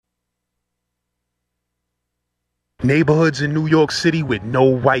Neighborhoods in New York City with no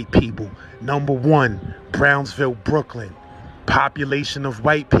white people. Number 1, Brownsville, Brooklyn. Population of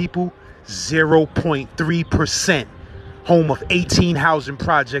white people, 0.3%. Home of 18 housing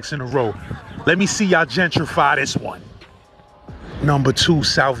projects in a row. Let me see y'all gentrify this one. Number 2,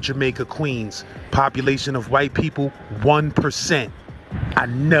 South Jamaica, Queens. Population of white people, 1%. I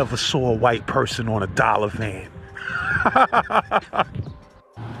never saw a white person on a dollar van.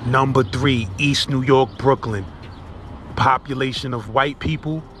 Number 3, East New York, Brooklyn. Population of white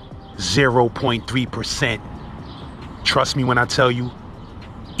people, 0.3%. Trust me when I tell you,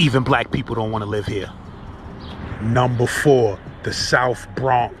 even black people don't want to live here. Number 4, the South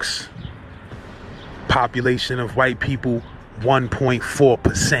Bronx. Population of white people,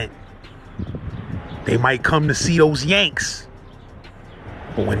 1.4%. They might come to see those Yanks,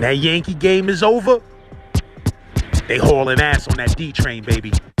 but when that Yankee game is over, they hauling ass on that D train,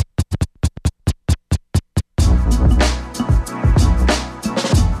 baby.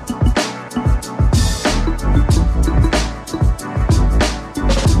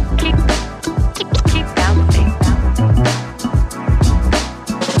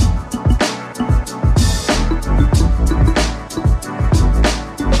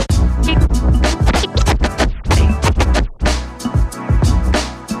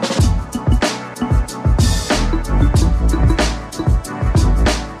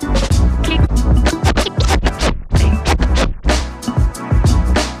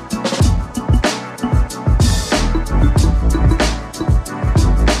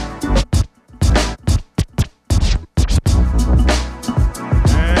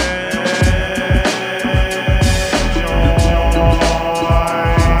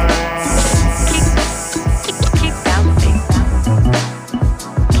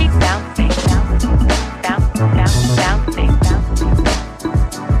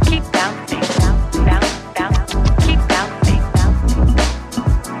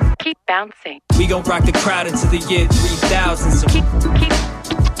 We gon' rock the crowd into the year 3000. So keep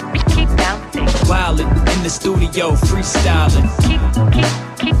bouncing. Wildin' in the studio, freestyling.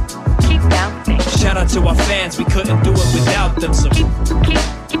 Keep bouncing. Shout out to our fans, we couldn't do it without them. So keep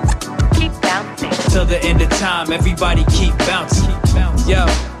bouncing. Till the end of time, everybody keep bouncing. Yo.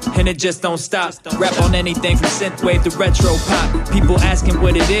 And it just don't stop. Rap on anything from synthwave to retro pop. People asking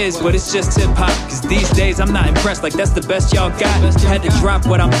what it is, but it's just hip hop. Cause these days I'm not impressed, like that's the best y'all got. Had to drop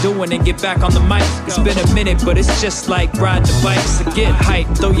what I'm doing and get back on the mic. It's been a minute, but it's just like riding the bike. So get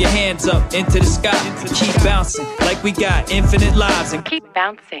hyped, throw your hands up into the sky. Keep bouncing, like we got infinite lives. And keep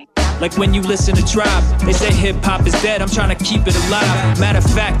bouncing. Like when you listen to Tribe, they say hip-hop is dead, I'm trying to keep it alive. Matter of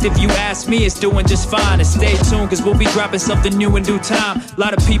fact, if you ask me, it's doing just fine. And stay tuned, cause we'll be dropping something new in due time. A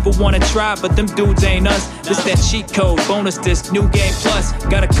lot of people wanna try, but them dudes ain't us. This that cheat code, bonus disc, new game plus.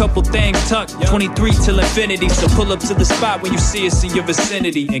 Got a couple things tucked, 23 till infinity. So pull up to the spot when you see us in your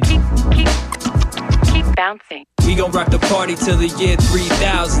vicinity. And keep bouncing. We gon' rock the party till the year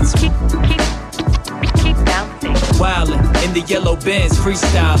 3000. So keep bouncing. Wildin' in the yellow Benz,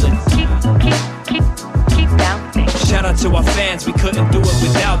 freestyling. Keep bouncing. Shout out to our fans, we couldn't do it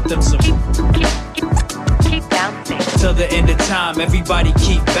without them. So keep bouncing. Till the end of time, everybody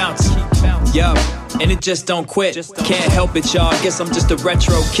keep bouncing. Yo, and it just don't quit. Can't help it, y'all. Guess I'm just a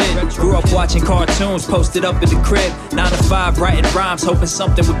retro kid. Grew up watching cartoons, posted up in the crib. 9 to 5, writing rhymes, hoping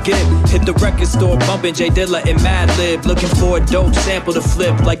something would give. Hit the record store, bumping J Dilla and Madlib. Looking for a dope sample to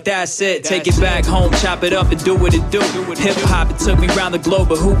flip. Like that's it. Take it back home, chop it up and do what it do. Hip hop, it took me round the globe,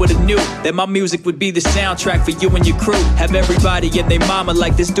 but who would've knew that my music would be the soundtrack for you and your crew. Have everybody and their mama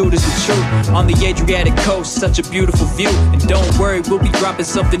like this dude is the truth. On the Adriatic coast, such a beautiful view. And don't worry, we'll be dropping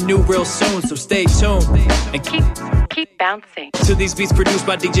something new real soon. So stay tuned and keep bouncing. To these beats produced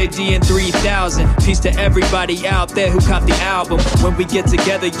by DJ D and 3000. Peace to everybody out there who caught the album. When we get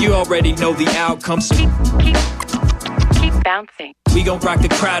together, you already know the outcome. So keep bouncing. We gon' rock the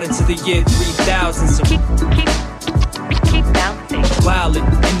crowd into the year 3000. So keep bouncing. Wildin'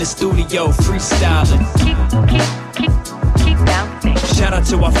 in the studio, freestyling. Keep bouncing. Shout out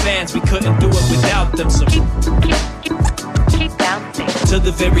to our fans, we couldn't do it without them. So keep bouncing. To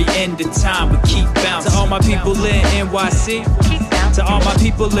the very end of time, we keep bouncing. To all my people in NYC, to all my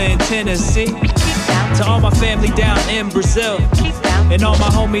people in Tennessee, to all my family down in Brazil, and all my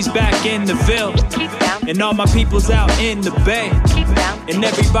homies back in the Ville, and all my peoples out in the Bay, and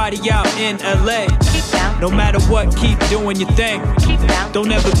everybody out in LA. No matter what, keep doing your thing.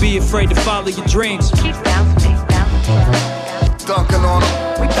 Don't ever be afraid to follow your dreams. Dunking on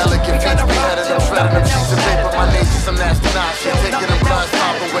them, elegant feet, beheaded them, shredding them sheets of paper. My nature's some nasty nine shit, taking them blood,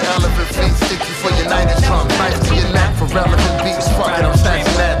 stomping with elephant feet. Stick you for your night and trunk, knife to your neck for relevant beats. Fuck it, I'm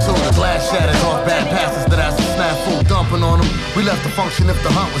snatching that too. The glass shatters off bad passes that I some snafu. We left the function if the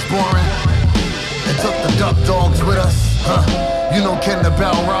hunt was boring. And took the duck dogs with us, huh? You know Ken the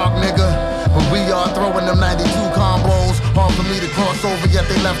Bell Rock, nigga. But we are throwing them 92 combos. Hard for me to cross over, yet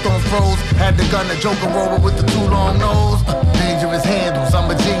they left on froze. Had the gun, the Joker rover with the too long nose. Dangerous handles,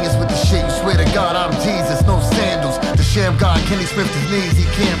 I'm a genius with the shit. You swear to God, I'm Jesus, no sandals. The sham god, Kenny Smith, his knees, he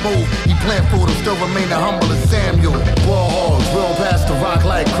can't move. He plant food, still remaining humble as Samuel. Ball hogs, we don't pass the rock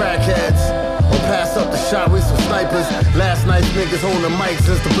like crackheads. Or pass up the shot with some snipers. Last night's niggas holding mics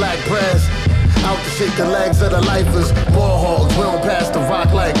since the black press. Out to shake the legs of the lifers. Ball hogs, we don't pass the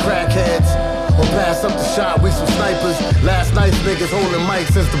rock like crackheads. Or pass up the shot with some snipers. Last night's niggas holding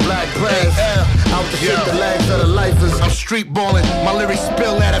mics since the black press. Out to shake the legs of the lifers. I'm street ballin', my lyrics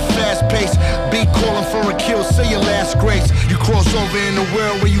spill at a fast pace. Beat calling for a kill, say your last grace. You cross over in the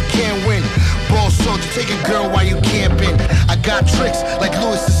world where you can't win. Ball soldier, take a girl while you camping. I got tricks like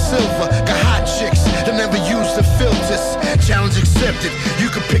Louis da Silva. Got hot chicks that never use the filters. Challenge accepted,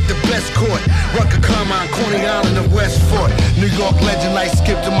 you can pick the best court. Rucker, Carmine, Coney Island, and West Fort. New York legend like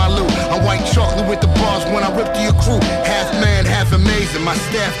Skip to my loot. I'm white chocolate with the bars when I rip to your crew. Half man, half amazing, my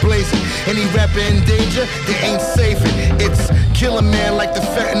staff blazing. Any rapper in danger, they ain't saving. It's Killer Man like the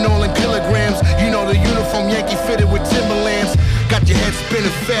fentanyl in kilograms. You know the uniform Yankee fitted with Timberlands. Got your head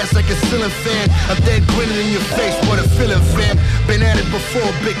spinning fast like a ceiling fan. I'm dead grinning in your face, what a feeling, fam. Been at it before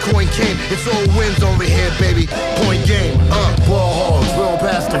Bitcoin came. It's all wins over here, baby. Point game, Ball hogs, we don't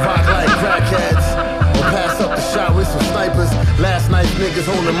pass the rock like crackheads. Or pass up the shot with some snipers. Last night's niggas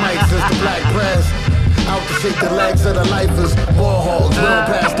holding mics since the black press. Out to shake the legs of the lifers. Ball hogs, we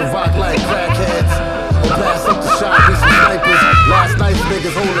don't pass the rock like crackheads. Or pass up the shot with some snipers. Last night's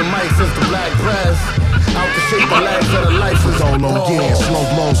niggas holding mics since the black press. Out to shake the legs of the lifers. Solo, yeah, slow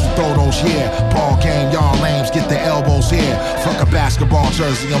blows to throw those, yeah. Ball game, y'all lames, get the elbows here. Fuck a basketball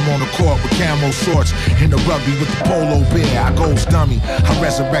jersey, I'm on the court with camo shorts. In the rugby with the polo bear, I goes dummy. I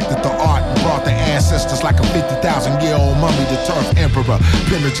resurrected the art and brought the ancestors like a 50,000-year-old mummy, the turf emperor.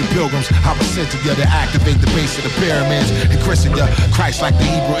 Pillaging pilgrims, I was sent to you to activate the base of the pyramids and christen you Christ like the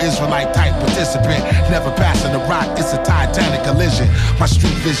Hebrew Israelite type participant. Never passing the rock, it's a Titanic collision. My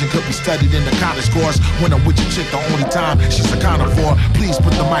street vision could be studied in the college course. When I'm with your chick, the only time she's accounted for. Please put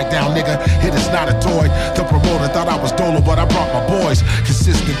the mic down, nigga. It is not a toy. The promoter thought I was Dolo, but I brought my boys.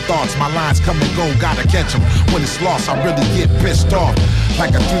 Consistent thoughts, my lines come and go, gotta catch them. When it's lost, I really get pissed off.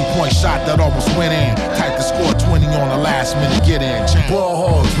 Like a three-point shot that almost went in. Type to score 20 on the last minute, get in.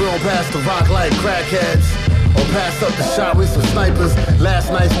 Ball hogs, we don't pass the rock like crackheads. Or pass up the shot with some snipers. Last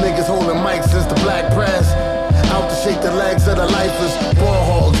night's niggas holding mics since the black press. Out to shake the legs of the lifers. Ball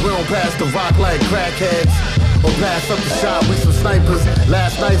hogs, we don't pass the rock like crackheads. Or pass up the shot with some snipers.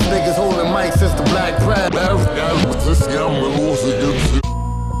 Last night's niggas holding mics since the black press.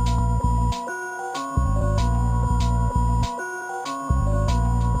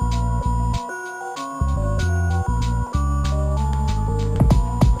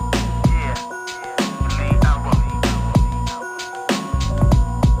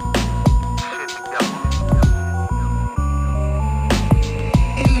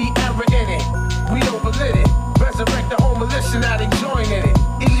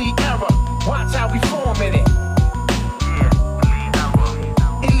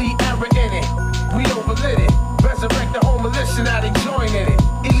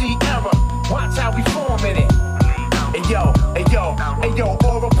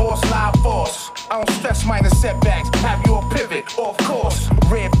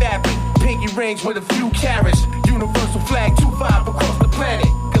 With a few carats, universal flag 2-5 across the planet.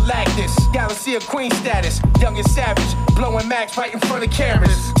 Galactus, galaxy of queen status, young and savage, blowing max right in front of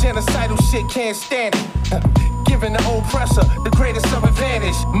cameras. Genocidal shit, can't stand it. Giving the oppressor the greatest of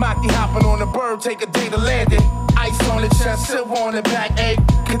advantage. Maki hopping on a bird, take a day to land it. Ice on the chest, silver on the back, ayy.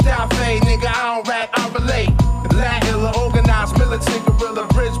 Gaddafi, nigga, I don't rap, I relate. Latin, organized, militant, guerrilla,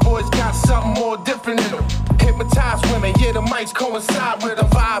 bridge boys got something more different in them. Hypnotize women, yeah, the mics coincide with a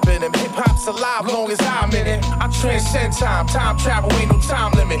vibe in them. Hip-hop's alive long as I'm in it. I transcend time, time travel ain't no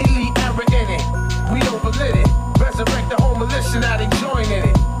time limit. Elite era in it, we overlit it. Resurrect the whole militia, now they join in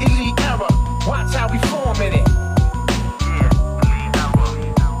it. Elite era, watch how we form in it.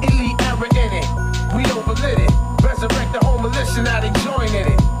 Elite era in it, we overlit it. Resurrect the whole militia, now they join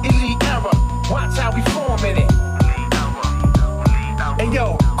in it. Elite era, watch how we form in it. And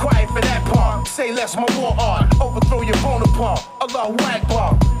yo, quiet for that part. Say less, my war art. Overthrow your Bonaparte. Allahu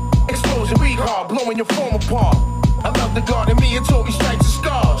Akbar. Explosion, we hard, blowing your form apart. I love the God in me until he strikes the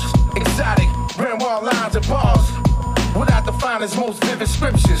scars. Exotic, Renoir lines and bars. Without the finest, most vivid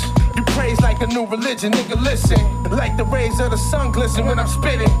scriptures. You praise like a new religion, nigga, listen. Like the rays of the sun glisten when I'm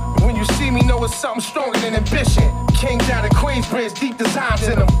spitting. When you see me, know it's something stronger than ambition. Kings out of Queens. Queensbridge, deep designs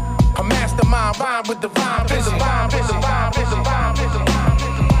in them. A mastermind, rhyme with divine vision.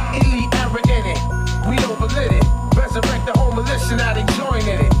 Elite era in it, we overlit it. Resurrect the whole militia, now they join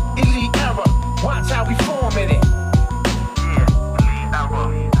in it. Elite era, watch how we form in it.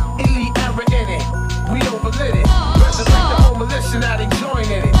 Elite era in it, we overlit it. Resurrect the whole militia, now they join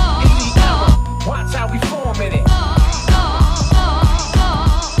in it. Elite era, watch how we form in it.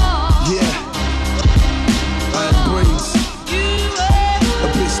 Yeah, iron brains,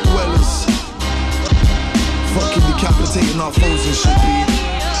 abyss dwellers, fucking decapitating our foes and shit, be.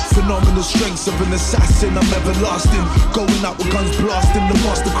 Phenomenal strengths of an assassin, I'm everlasting. Going out with guns blasting, the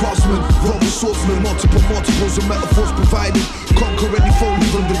master craftsman, Roman swordsman, multiples of metaphors provided. Conquer any foe,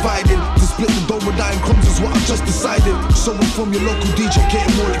 leave them divided. To split the dome with iron crumbs is what I've just decided. Someone from your local DJ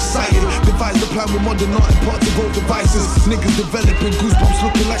getting more excited. Devise the plan with modern art and parts of old devices. Niggas developing goosebumps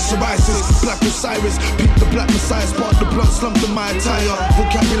looking like psoriasis. Black Osiris, peep the black messiah, spark the blood slumped in my attire.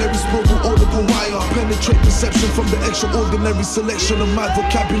 Vocabulary spoken audible wire. Penetrate perception from the extraordinary selection of my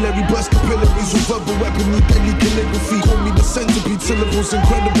vocabulary. Burst capillaries with verbal weaponry, deadly calligraphy. Call me the centipede, syllables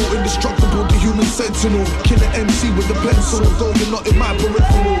incredible, indestructible, the human sentinel. Killer MC with a pencil, although you're not in my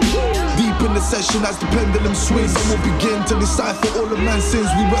peripheral. Deep in the session as the pendulum swings, I will begin to decipher all of man's sins.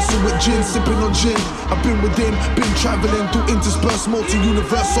 We wrestle with gin, sipping on gin. I've been within, been traveling through interspersed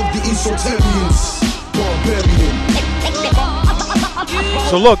multi-universe of the esoterians. Barbarian.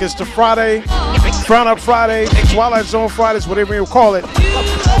 So look, it's the Friday, Frown Up Friday, Twilight Zone Fridays, whatever you call it.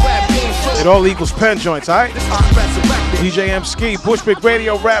 It all equals pen joints, alright? DJ Emskee, Bushwick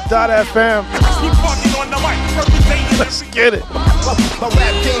Radio, Rap.fm. Let's get it.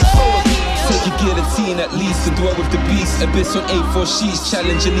 Take your guillotine at least and dwell with the beast. Abyss on 8-4 sheets,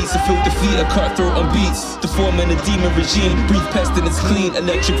 challenge your needs to feel defeat. A cutthroat on beats, the foreman a demon regime. Breathe pestilence clean,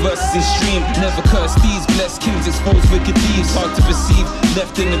 electric verses in stream. Never curse thieves, bless kings, expose wicked thieves. Hard to perceive,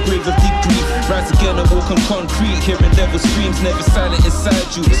 left in the grave of deep grief. Rise again and walk on concrete, hearing devil screams. Never silent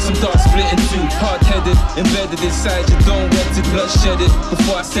inside you, some dark split in two. Hard-headed, embedded inside your dome, wetted, blood shedded.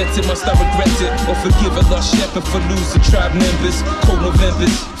 Before I set it, must I regret it? Or forgive a lost shepherd for losing tribe members. Cold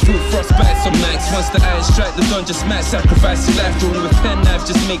Novembers, feel frostbites on max. Once the eyes strike, the dawn just match. Sacrifice your life, drawing with pen knife.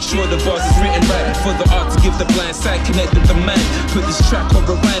 Just make sure the bars is written right. For the art to give the blind sight, connecting the mind. Put this track on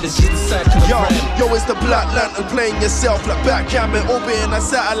rewind, it's just a cycle of rhyme. Yo, it's the Black Lantern playing yourself like backgammon. Orbiting our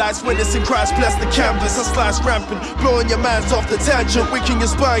satellites, witnessing Christ bless the canvas. I slice rampant, blowing your minds off the tangent. Weaken your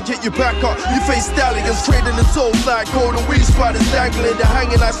spine, get you back up. You face stallions, trading the souls like golden weed spiders dangling. They're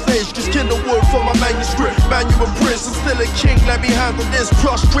hanging like stage, just kindle wood for my manuscript. Man, you a prince, I'm still a king, let me handle this.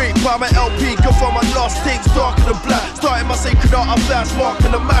 Prostrate by my LP, go for my lost takes, darker than black. Starting my sacred art, I'm fast,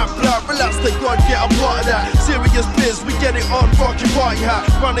 marking the map. Black, relax, thank God, get a part of that. Serious biz, we get it on, fucking party hat.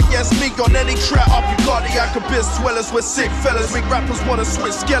 Run against me on any track, up your cardiac abyss. Swellers, we're sick fellas, make rappers wanna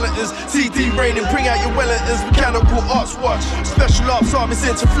switch skeletons. CD raining, bring out your Wellingtons. Mechanical arts, watch. Special ops, armies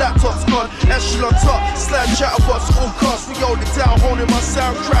into flat tops, gone. Echelon top, slam chatterbox, all costs. We hold it down, holding my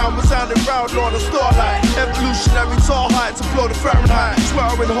sound crown. Resounding round on a starlight. Evolutionary tall height to blow the Fahrenheit.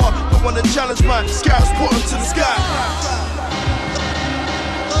 Swearing hard, don't wanna challenge my scouts, put them to the sky.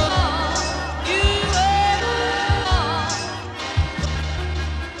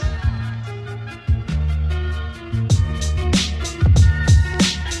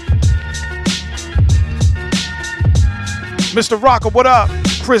 Mr. Rocker, what up?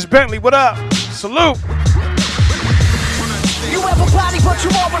 Chris Bentley, what up? Salute. You have a body, but you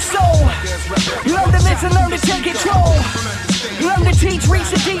are a soul. Learn to listen, learn to take control. Learn to teach,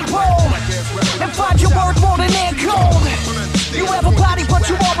 reach a deep hole. And find your worth more than their code. You have a body, but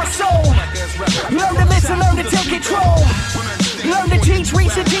you are a soul. Learn to listen, learn to take control. Learn to teach,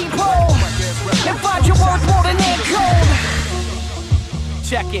 reach a deep hole. And find your worth more than their code.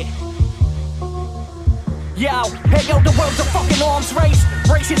 Check it. Yo, hey yo, the world's a fucking arms race.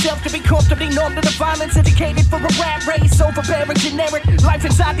 Brace yourself to be comfortably numb to the violence indicated for a rat race. Overbearing generic, life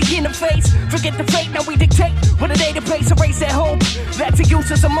inside the interface. Forget the fate, now we dictate with a database. Erase that hope, that's a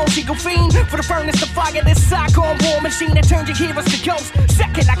useless emotional fiend. For the furnace to fire this cyclone war machine that turns your heroes to ghosts.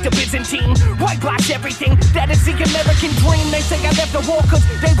 Second act of Byzantine, whitewash everything. That is the American dream. They say I left the war cause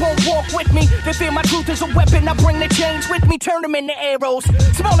they won't walk with me. They fear my truth is a weapon, I bring the chains with me. Turn them into arrows.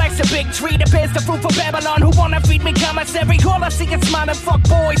 Small like a big tree that bears the fruit for Babylon. Who wanna feed me commissary? All I see is smiling fuck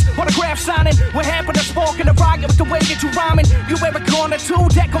boys. Autograph signing. What happened to sparking a riot with the way that you rhyming? You ever gone or two?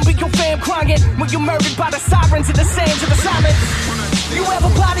 That gon' be your fam crying when you murdered by the sirens in the sands of the silence. You have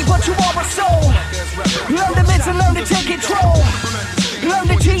a body, but you are a soul. Learn to listen, learn to take control.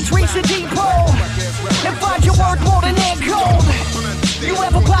 Learn to teach, reach the deep hole. And find your worth more than their code. You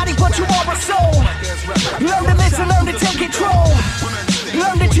have a body, but you are a soul. Learn to listen, learn to take control.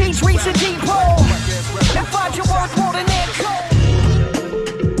 Learn to teach, reach a deep hole. And find your worth more than their code.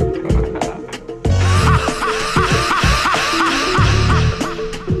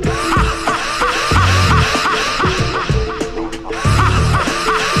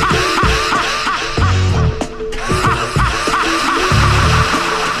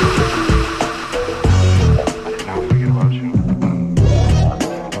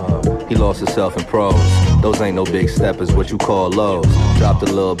 Lost herself in pros. Those ain't no big steppers, what you call lows. Dropped a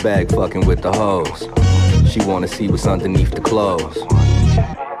little bag, fucking with the hoes. She wanna see what's underneath the clothes.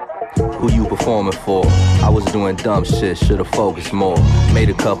 Who you performing for? I was doing dumb shit, should've focused more. Made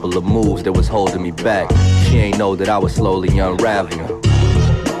a couple of moves that was holding me back. She ain't know that I was slowly unraveling.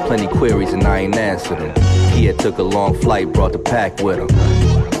 Plenty queries and I ain't answered them. He had took a long flight, brought the pack with him.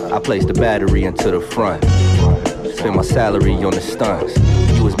 I placed the battery into the front. Spent my salary on the stunts.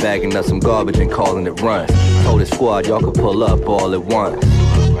 He was bagging up some garbage and calling it runs. Told his squad y'all could pull up all at once.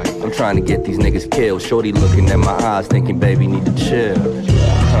 I'm trying to get these niggas killed. Shorty looking at my eyes thinking baby need to chill.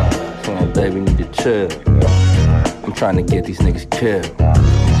 Baby need to chill. I'm trying to get these niggas killed.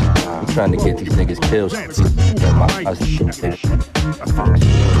 I'm trying to get these niggas killed. My eyes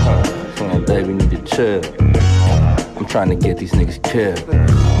baby need to chill. I'm trying to get these niggas killed.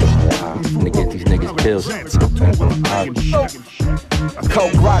 I'm trying to get these niggas killed.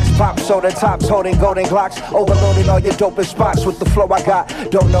 Coke rocks, pop soda tops, holding golden Glocks, overloading all your dopest spots with the flow I got.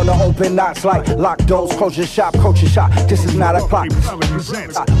 Don't know no open knots like lock doors, close your shop, coach your shot. This is not a clock.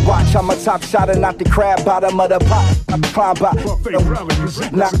 Watch, I'm a top shotter, not the crab bottom of the pot. I'm climb by,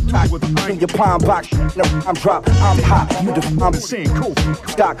 not in your palm box. I'm drop, I'm hot. You define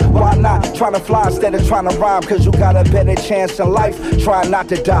stock. Why not? Trying to fly instead of trying to rhyme, cause you got a better chance in life. Try not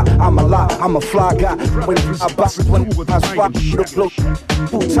to die. I'm a lot, I'm a fly guy. When I box, when I spot the blue.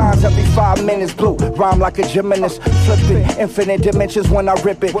 2 times every 5 minutes, blue. Rhyme like a gymnast, flipping infinite dimensions when I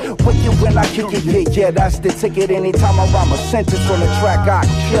rip it. With you when I kick it, yeah, that's the ticket. Anytime I rhyme a sentence on the track, I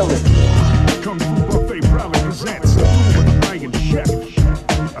kill it. Kung Fu Buffet proudly presents with the Iron Chef.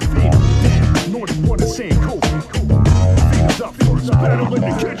 I feed them, Nordic water saying cold. Feed us up first, battle in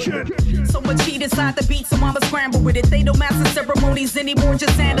the kitchen. So much heat inside the beat, so I'ma scramble with it. They don't master ceremonies anymore,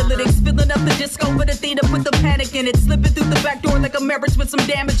 just analytics. Filling up the disco with a theater, put the panic in it. Slipping through the back door like a marriage with some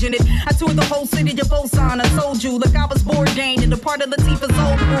damage in it. I toured the whole city of Osan, I told you, like I was bourdained in a part of Latifah's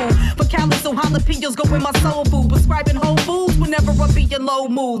old room. For calories, so jalapenos go in my soul food. Prescribing whole foods whenever I be in low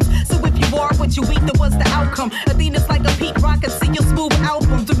moods. So if you are what you eat, then what's the outcome? Athena's like a peak rock, and see your smooth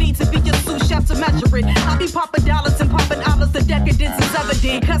album. To me, to be your sous chef to measure it. I be popping dollars and popping dollars, the decadence is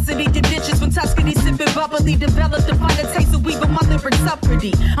evident. Custody to ditches from Tuscany, sipping bubbly. Developed to find a taste of weed, but my lyrics up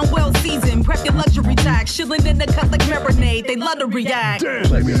pretty. I'm well seasoned, prep your luxury tax. Shilling in the cut like marinade, they love to react.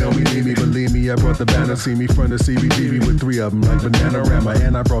 Play me, know me, need me, believe me. I brought the banner, see me front of CBGB with 3 of them like Bananarama.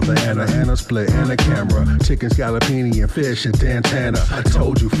 And I brought the Anna split and a camera. Chicken scallopini and fish and Dantana. I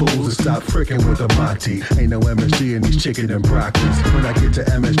told you fools to stop fricking with the Monty. Ain't no MSG in these chicken and broccolis. When I get to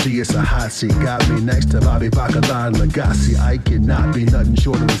MSG, it's a hot seat. Got me next to Bobby Bacala and Lagasse. I cannot be nothing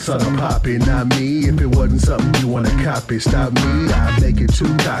short of the son of Poppy. Not me, if it wasn't something you wanna copy. Stop me, I make it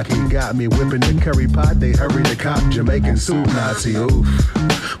too cocky. Got me whipping the curry pot, they hurry to cop Jamaican soup Nazi, oof.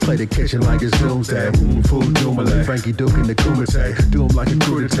 Play the kitchen like it's doomsday. Food doomale, Frankie Duke in the Kumite. Do 'em like a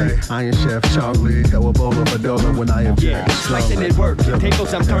crudité. Iron Chef, chocolate, go a bowl of Adola when I am slicing and working,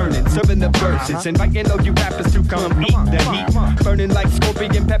 tables I'm turning, serving the verses, inviting all you rappers to come eat the heat. Burning like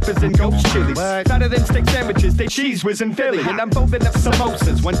scorpion peppers and ghost chilies. Fatter than steak sandwiches, they cheese whiz in Philly. And I'm folding up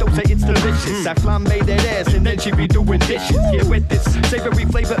samosas, one dose it's delicious. I flambe that ass and then she be doing dishes. Get with this savory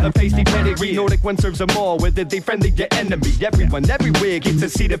flavor of tasty pedigree. Nordic one serves them all, whether they friendly your enemy. Everyone everywhere gets a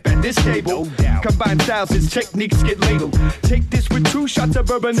seat up at this table. Combined styles, his techniques get ladled. Take this with 2 shots of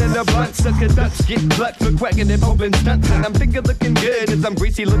bourbon and a blunt. Sucker ducks get blood for quacking and open stunts. And I'm finger looking good as I'm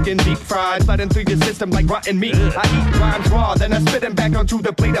greasy looking deep fried. Sliding through your system like rotten meat. I eat rhymes raw, then I spit them back onto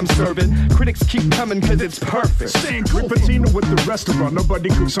the plate I'm serving. Critics keep coming cause it's perfect. Staying Cupertino with the restaurant, nobody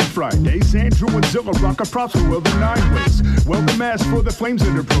cooks on Fridays. Andrew and Zilla rock a props for well the 9 ways. Well the mass for the flames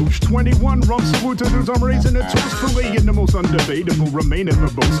that approach. 21 rum salute to those I'm raising a toast for laying the most undebatable remaining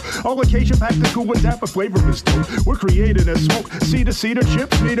verbose. All occasion packed the cool with dapper flavor is dope. We're creating a smoke, cedar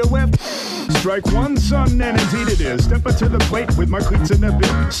chips, need a whip. Strike one, son, and indeed it is. Step into the plate with my cleats in the bit.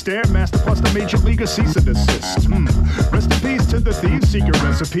 Stairmaster plus the major league cease and desist. Rest in peace to the thieves, secret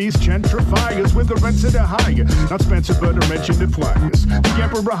recipes, gentrifiers with the rents at a higher. Not Spencer, but I mentioned the flyers. The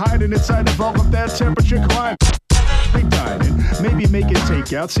emperor hiding inside of all of that temperature climb. Big dining, maybe make it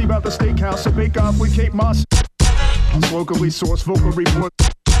takeout. See about the steakhouse or bake off with Kate Moss. Locally sourced vocal report.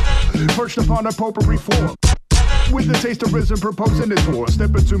 perched upon a potpourri form. With the taste of risen, proposing the tour.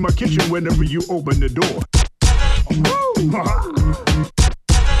 Step into my kitchen whenever you open the door.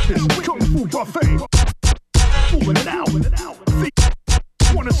 It's Kung Fu Buffet. Moving it out.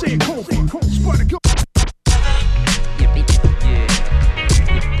 Wanna see it cold, Spider go.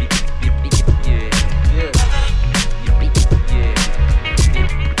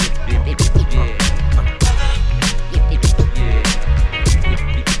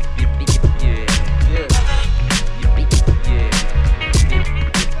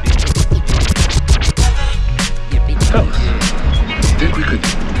 Think we could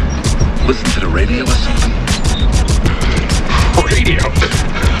listen to the radio or something? Radio?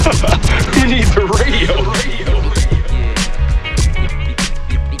 Who needs a radio?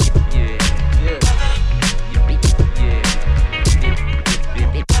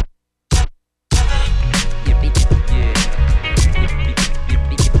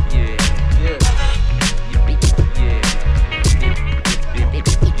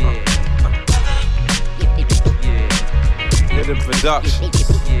 Productions.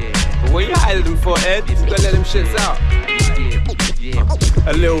 But what you hiding them for, Ed? You gotta let them shits out.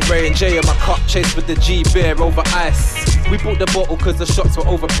 A Lil Ray and J in my cup, chased with the G-Bear over ice. We bought the bottle cause the shots were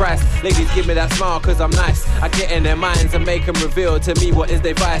overpriced. Ladies give me that smile cause I'm nice. I get in their minds and make them reveal to me what is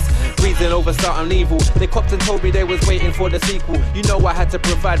their vice. Breathing over something evil. They copped and told me they was waiting for the sequel. You know I had to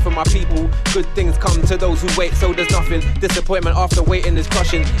provide for my people. Good things come to those who wait, so there's nothing. Disappointment after waiting is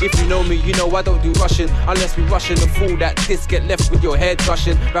crushing. If you know me, you know I don't do rushing. Unless we rushing the fool that this get left with your head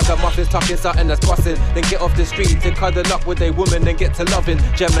gushing. Ragamuffins tucking something that's busting. Then get off the street to cuddle up with a woman, then get to loving.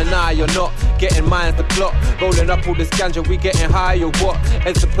 Gemini, you're not getting mine's the plot. Rolling up all this ganja, we getting high or what?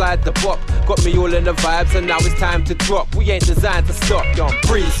 And supplied the bop, got me all in the vibes, and now it's time to drop. We ain't designed to stop, yo, I'm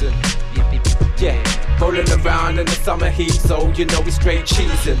breezing. Yeah, rolling around in the summer heat, so you know we straight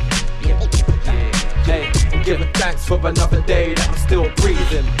cheesing. Hey, and giving thanks for another day that I'm still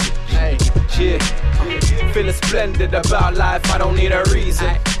breathing. Hey, yeah, feeling splendid about life, I don't need a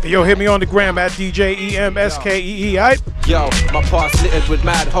reason. Yo, hit me on the gram at DJ Emskee, alright? Yo, my past littered with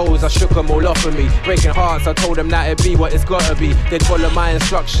mad hoes, I shook them all off of me. Breaking hearts, I told them that it be what it's gotta be. They'd follow my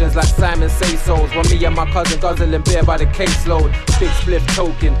instructions like Simon Say-So's. While me and my cousin guzzling beer by the caseload. Big spliff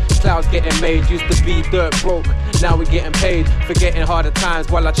token, clouds getting made. Used to be dirt broke, now we getting paid. Forgetting harder times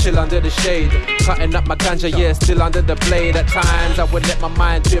while I chill under the shade. Cutting up my ganja, yeah, still under the blade. At times I would let my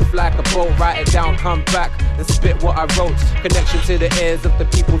mind drift like a boat. Write it down, come back and spit what I wrote. Connection to the ears of the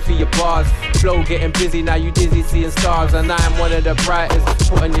people for your bars. Flow getting busy, now you dizzy seeing stars. And I'm one of the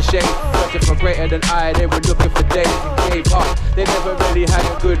brightest, put in your shade. Searching for greater than I, they were looking for days. We gave up, they never really had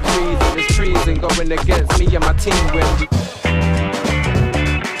a good reason. It's treason going against me and my team when we...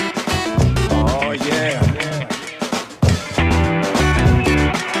 Oh yeah.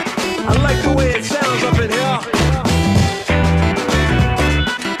 I like the way it sounds up in here.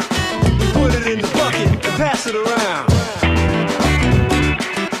 We put it in the bucket and pass it around.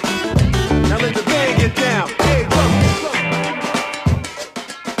 Now let the band get down. Hey,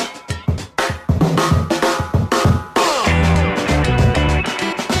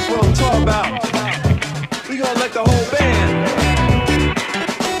 what I'm talking about. We gonna let the whole band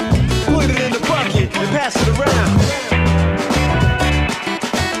put it in the bucket and pass it around.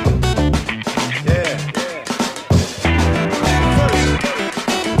 Yeah.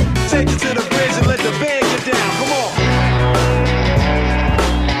 First, take it to the bridge and let the band get down. Come on.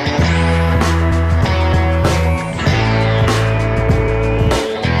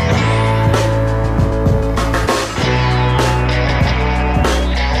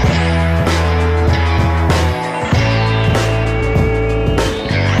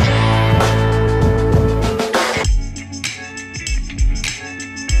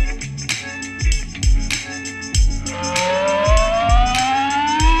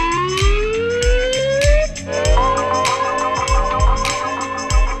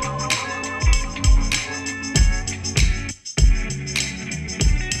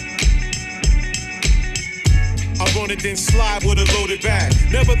 Then slide with a loaded bag.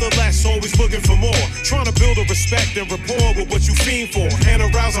 Nevertheless, always looking for more. Trying to build a respect and rapport with what you fiend for. And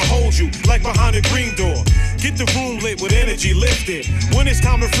arouse and hold you like behind a green door. Get the room lit with energy lifted. When it's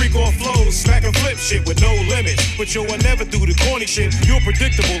time to freak off flows, smack and flip shit with no limits. But yo, I never do the corny shit. You're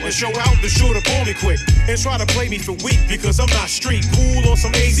predictable and show out the shoot up only quick. And try to play me for weak because I'm not street. Cool on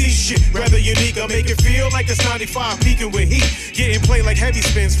some AZ shit. Rather unique, I make it feel like it's 95 peaking with heat. Getting played like heavy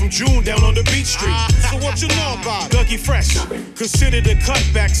spins from June down on the beach street. So what you know about Dougie Fresh? Considered a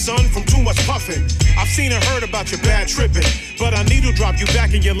cutback, son, from too much puffing. I've seen and heard about your bad tripping, but I needle drop you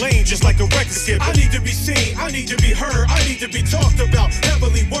back in your lane just like a record skip. I need to be seen, I need to be heard, I need to be talked about.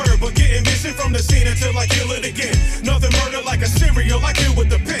 Heavily word, but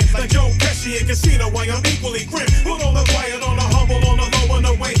casino while I'm equally grim. Put on the quiet, on the humble, on the low, and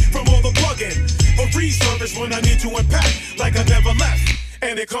away from all the plugging. A resurface when I need to impact, like I never left.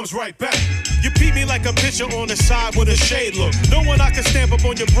 And it comes right back. You beat me like a pitcher on the side with a shade look. No one I can stamp up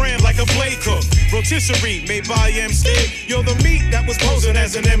on your brand like a blade cook. Rotisserie made by Emskee. You're the meat that was posing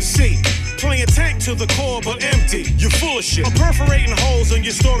as an MC. Playing tank to the core but empty. You're full of shit. I'm perforating holes in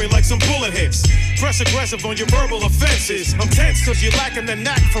your story like some bullet hits. Press aggressive on your verbal offenses. I'm tense cause you're lacking the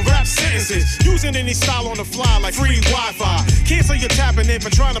knack for rap sentences. Using any style on the fly like free Wi-Fi. Cancel your tapping in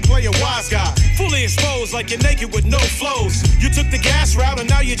for trying to play a wise guy. Fully exposed like you're naked with no flows. You took the gas route and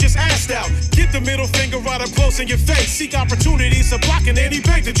now you're just assed out. Get the middle finger right up close in your face. Seek opportunities of blocking any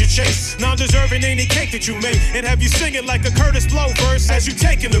bank that you chase. Non-deserving any cake that you make. And have you singing like a Curtis Blow verse as you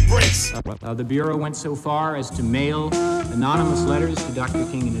taking the breaks. The Bureau went so far as to mail anonymous letters to Dr.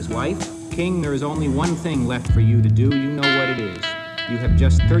 King and his wife. King, there is only one thing left for you to do. You know what it is. You have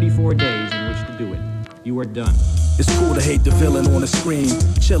just 34 days in which to do it. You are done. It's cool to hate the villain on the screen.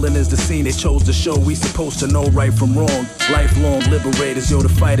 Chillin' is the scene they chose to show. We supposed to know right from wrong. Lifelong liberators, yo, the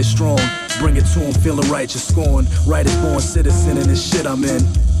fight is strong. Bring it to them, feeling righteous scorn. Right as born citizen in this shit I'm in.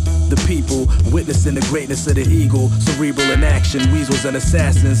 The people, witnessing the greatness of the eagle. Cerebral in action, weasels and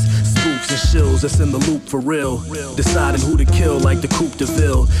assassins. Spooks and shills, that's in the loop for real. Deciding who to kill like the Coupe de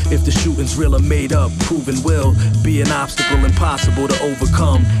Ville. If the shooting's real or made up, proven will be an obstacle impossible to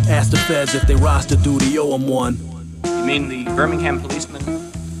overcome. Ask the feds if they roster duty, owe them one. You mean the Birmingham policeman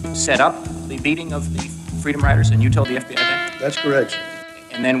set up the beating of the Freedom Riders and you told the FBI that? That's correct.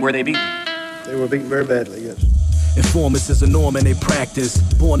 And then were they beaten? They were beaten very badly, yes. Informants is a norm and they practice.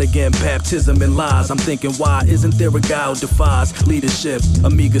 Born again baptism and lies. I'm thinking, why isn't there a guy who defies leadership? A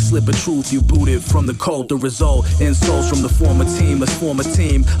meager slip of truth you booted from the cult. The result, insults from the former team. Let's form a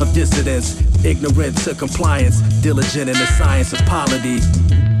team of dissidents. Ignorant to compliance. Diligent in the science of polity.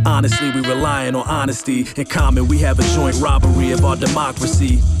 Honestly, we relying on honesty. In common, we have a joint robbery of our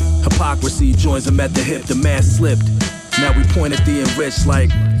democracy. Hypocrisy joins them at the hip. The mask slipped. Now we point at the enriched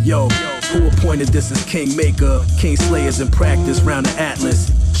like, yo, who appointed this as kingmaker? King slayers in practice round the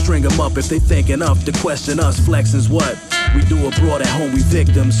atlas. String them up if they think enough to question us. Flexing's what we do abroad, at home we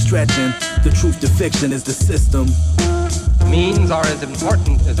victims. Stretching the truth to fiction is the system. Means are as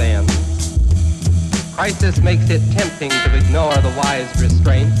important as ends. Crisis makes it tempting to ignore the wise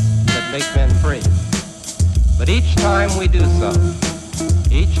restraints that make men free. But each time we do so,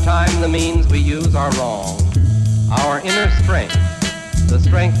 each time the means we use are wrong, our inner strength, the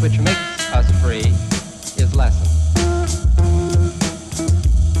strength which makes us free, is lessened.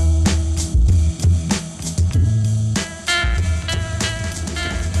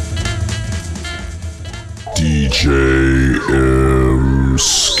 DJ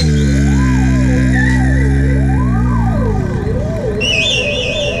Emskee.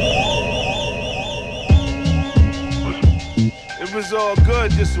 It was all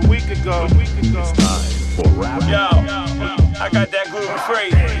good just a week ago. It's time for rap. I got that groovy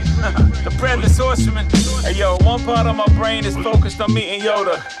phrase. The brand of sorcery. Hey yo, one part of my brain is focused on meeting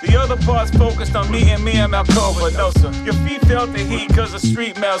Yoda. The other part's focused on meeting me and Malkova. No sir, your feet felt the heat cause the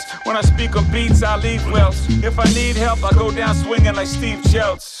street melts. When I speak on beats, I leave welts. If I need help, I go down swinging like Steve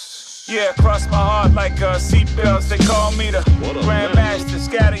Jeltz. Yeah, cross my heart like seatbelts. They call me the Grand Master.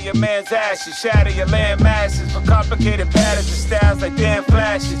 Scatter your man's ashes, shatter your land masses. For complicated patterns and styles like damn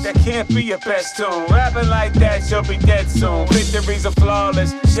flashes. That can't be your best tune. Rapping like that, you'll be dead soon. Victories are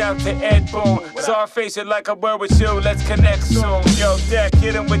flawless. Shout to Ed Boon. Czar face it like a word with you. Let's connect soon. Yo, Deck,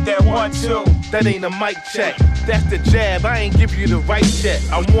 hit him with that 1-2. That ain't a mic check. That's the jab. I ain't give you the right check.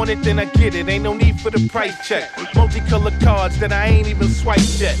 I want it, then I get it. Ain't no need for the price check. Multicolored cards that I ain't even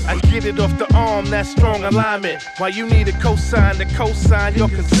swiped yet. I get it off the arm, that strong alignment. Why you need a cosign to cosign your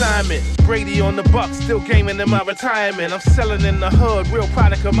consignment. Brady on the Bucks, still gaming in my retirement. I'm selling in the hood, real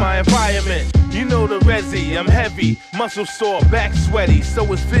product of my environment. You know the resi, I'm heavy, muscle sore, back sweaty. So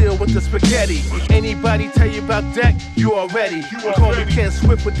is Phil with the spaghetti. Anybody tell you about Deck? You already. Call me Ken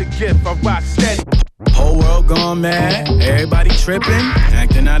Swift with the gift, I rock steady. Whole world gone mad, everybody tripping,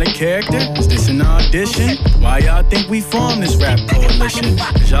 acting out of character. Is this an audition? Why y'all think we formed this rap coalition?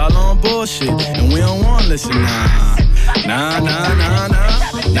 Cause y'all on bullshit, and we don't wanna listen. Nah,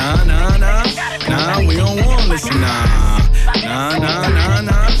 we don't wanna listen. Nah,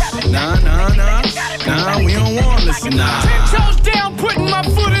 we don't wanna listen. 10 toes down, putting my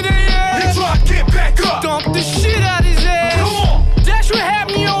foot in the air. Until I get back up. Dump the shit out his ass. Come on. That's what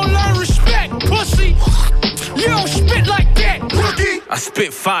happened, you don't learn respect, pussy. You don't spit like that, rookie. I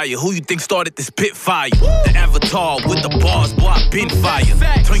spit fire, who you think started this pit fire? The avatar with the bars, boy, I been fire.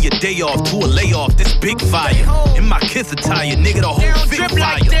 Turn your day off to a layoff, this big fire. In my kiss attire, nigga, the whole fit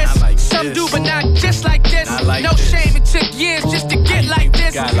fire. some do, but not just like this. Like no this. shame, it took years just to get like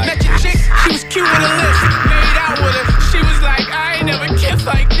this. Met your chick, she was cute with a list. Made out with her, she was like, I ain't never kissed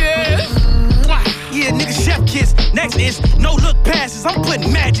like this. Yeah, nigga, chef kiss. Next is no look passes. I'm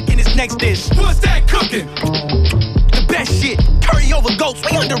putting magic in this next dish. What's that cooking? The best shit. Curry over goats.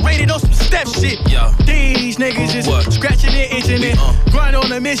 We underrated on some step shit. Yo. These niggas just scratching and itching and grind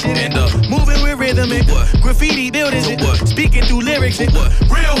on a mission and moving with rhythm and graffiti buildings and speaking through lyrics and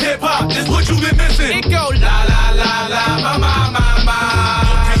Real hip hop is what you been missing. It go la la la la, ma.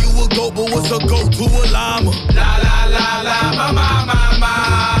 Okay, you a go, but what's a go to a llama? La la la la, ma.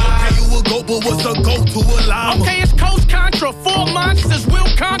 Okay, you a go, but what's a go to a llama? Okay, it's Coast Contra. 4 monsters will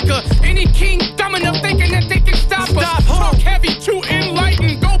conquer any king dumb enough thinking that they can stop us. Talk heavy, too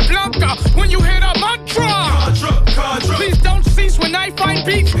enlightened, go Blanca. When you hit a mantra, Contra. Please don't cease when I find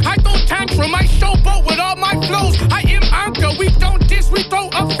beats. I throw tantrum, I showboat with all my flows. I am Anka, we don't diss, we throw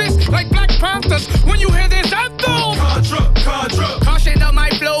a fist like Black Panthers. When you hear this anthem, Contra. Caution of my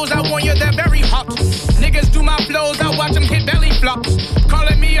flows, I warn you they're very hot. Niggas do my flows, I watch them hit belly flops.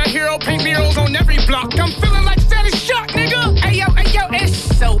 Calling me a hero, paint murals on every block. I'm feeling like status shock, nigga. Ayo,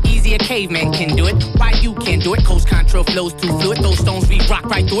 it's so easy a caveman can do it. Why you can't do it? Coast Contra flows too fluid. Those stones we rock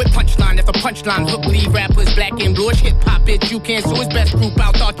right through it. Punchline after punchline, hook leave rappers black and bluish. Hip hop bitch, you can't sue us. Best group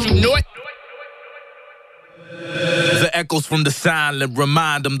out, thought you knew it. The echoes from the silent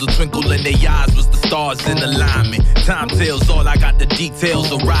remind them the twinkle in their eyes was the stars in alignment. Time tells all, I got the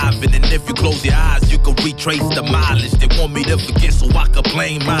details arriving. And if you close your eyes, you can retrace the mileage. They want me to forget so I can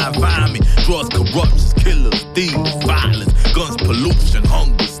blame my environment. Drugs, corruption, killers, thieves, violence, guns, pollution,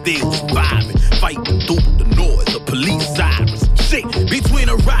 hunger, still surviving. Fighting through the noise of police sirens. Shit, between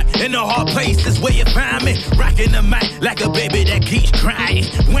a rock and a hard place is where you find me. Rocking the mic like a baby that keeps crying.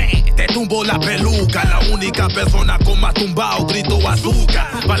 When te tumbo la peluca, la única persona con más tumbao grito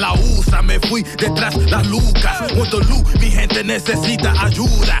azúcar. Pa' la USA me fui detrás las lucas. Want the loot, mi gente necesita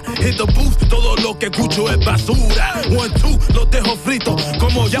ayuda. Hit the booth, todo lo que escucho es basura. 1, 2, los dejo frito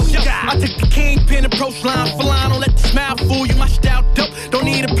como yuca. I took the kingpin approach line for line. Don't let the smile fool you. My shit out dope, don't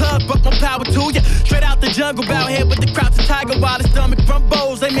need a plug, but more power to ya. Straight out the jungle, bout here with the crowds of tiger while the stomach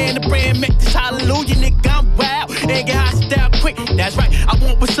rumbles. They man the brand make this hallelujah, nigga. I'm wild, and get hostile quick. That's right, I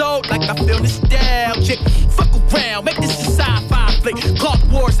want what's old like I feel nostalgic. Fuck around, make this a sci-fi flick. Clock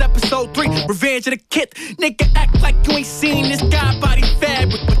Wars episode 3, Revenge of the Kith. Nigga act like you ain't seen this guy body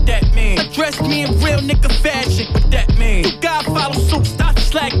fabric. What that mean? Address me in real nigga fashion. What that mean? You gotta follow suit, stop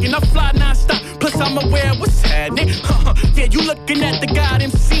slacking. I fly non-stop, plus I'm aware of what's happening. Yeah, you looking at the God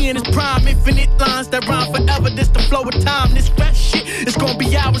MC in his prime. Infinite lines that rhyme forever. This the flow of time. This rap shit is gonna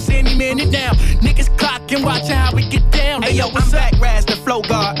be ours any minute now. Niggas clocking, watching how we get down. Hey yo, I'm back, Raz, the flow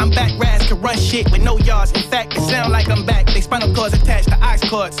guard. I'm back, Raz, can run shit with no yards. In fact, it sound like I'm back. They spinal cords attached to ox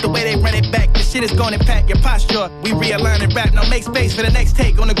cords. The way they run it back, the shit is gonna impact your posture. We realigning rap, now make space for the next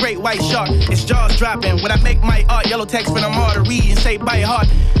take on the great white shark. It's jaws dropping. When I make my art, yellow text for them all to read and say by heart.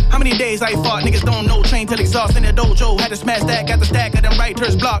 How many days I fought? Niggas don't know, train till exhaust in the dojo. Had to smash that, got the stack of them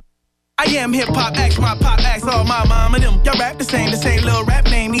writers block. I am hip-hop, ask my pop, ask all my mom and them. Y'all rap the same little rap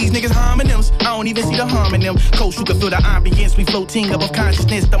name. These niggas homonyms. I don't even see the harm in them. Coach, you can feel the ambience. We floating above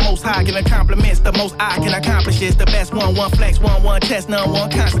consciousness. The most high giving compliments. The most I can accomplish is the best. 1-1 flex, 1-1 test, none one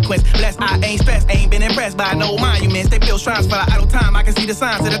consequence. Blessed, I ain't stressed, ain't been impressed by no monuments. They build shrines for the idle time. I can see the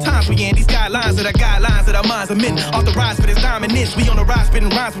signs of the times we in. These guidelines are the guidelines of the minds of men. Authorized for this dominance. We on the rise, spitting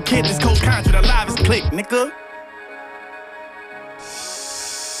rhymes from kids. This Coach Contra, the live is click, nigga.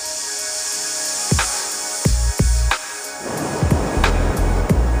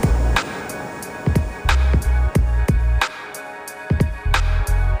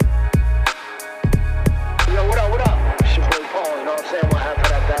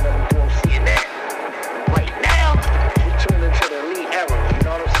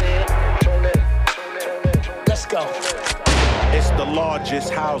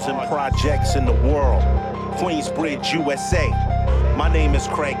 Housing projects in the world, Queensbridge, USA. My name is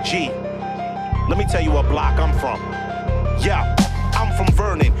Craig G. Let me tell you what block I'm from. Yeah, I'm from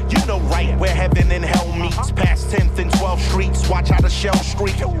Vernon. You know right where heaven and hell meets. Past 10th and 12th streets. Watch how the shell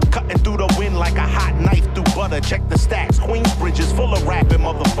streak. Cutting through the wind like a hot knife through butter. Check the stacks. Queensbridge is full of rapping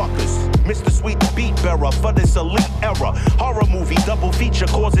motherfuckers. Mr. Sweet the beat bearer for this elite era. Horror movie, double feature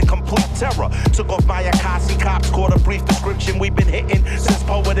causing complete terror. Took off my Akasi cops, caught a brief description. We've been hitting since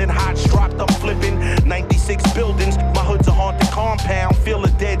Poet and Hodge dropped up flipping. 96 buildings, my hood's a haunted compound. Feel the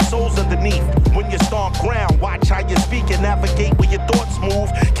dead souls underneath. When you stomp ground, watch how you speak and navigate where your thoughts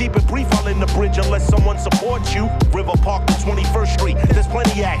move. Keep it brief, I'll in the bridge unless someone supports you. River Park to 21st Street, there's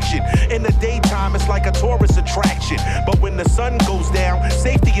plenty action. In the daytime, it's like a tourist attraction. But when the sun goes down,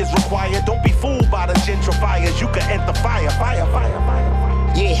 safety is required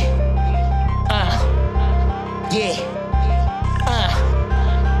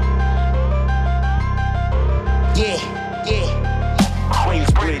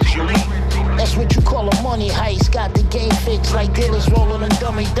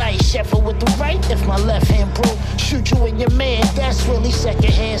my left hand broke. Shoot you and your man, that's really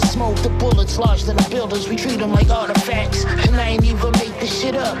secondhand smoke. The bullets lodged in the buildings, we treat them like artifacts. And I ain't even make this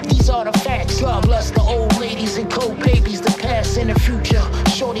shit up, these are the facts. God bless the old ladies and cold babies, the past and the future.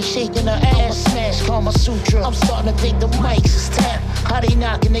 Shorty shaking her ass, smash Kama Sutra. I'm starting to think the mics is tapped. How they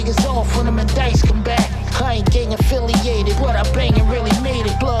knocking niggas off when them and dice come back? I ain't gang affiliated, but I bang and really made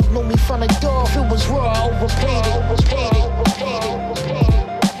it. Blood knew me from the door, if it was raw, I overpaid it.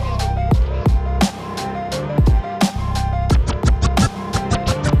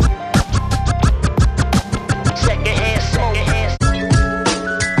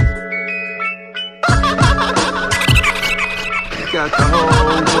 Got the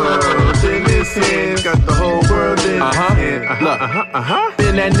whole world in his hands. Got the whole world in his hands. Look,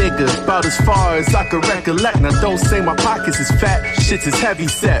 been that nigga about as far as I could recollect. Now don't say my pockets is fat, shit's is heavy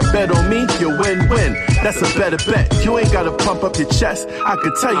set. Bet on me, you'll win-win. That's a better bet. You ain't gotta pump up your chest. I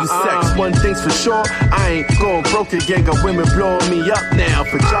could tell you sex. One thing's for sure, I ain't going broke again. Got women blowing me up now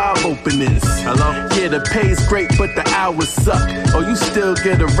for job openings. Hello? Yeah, the pay's great, but the hours suck. Oh, you still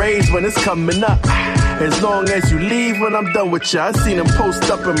get a raise when it's coming up. As long as you leave when I'm done with ya. I seen him post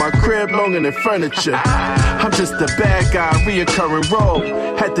up in my crib longer than furniture. I'm just a bad guy, reoccurring role.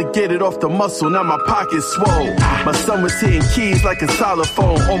 Had to get it off the muscle, now my pocket's swole. My son was hitting keys like a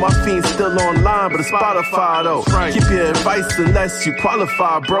xylophone. All my fiends still online, but it's Spotify though. Keep your advice unless you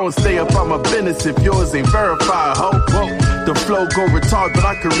qualify, bro. And stay up on my business if yours ain't verified, ho. The flow go retarded, but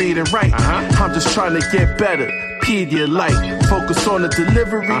I can read and write. I'm just trying to get better. Pedialyte, focus on the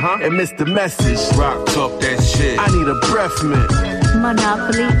delivery and miss the message. Rock talk that shit. I need a breath mint.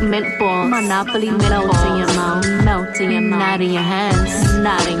 Monopoly mint balls. Monopoly melt in your mouth, melt in your mouth. Not in your hands,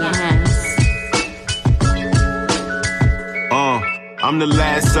 not in your hands. I'm the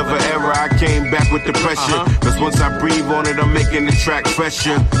last of an era, I came back with the pressure. Cause once I breathe on it, I'm making the track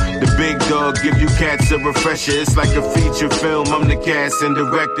fresher. The big dog give you cats a refresher. It's like a feature film, I'm the cast and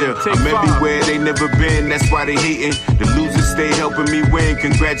director. I'm everywhere they never been, that's why they hating. The losers stay helping me win,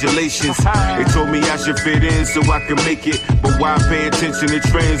 congratulations. They told me I should fit in so I can make it. But why pay attention to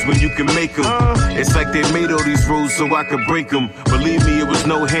trends when you can make them? It's like they made all these rules so I could break them. Believe me, it was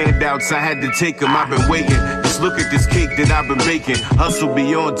no handouts, I had to take them. I've been waiting, just look at this cake that I've been baking. Hustle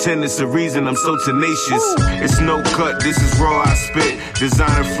beyond 10, it's the reason I'm so tenacious. It's no cut, this is raw, I spit.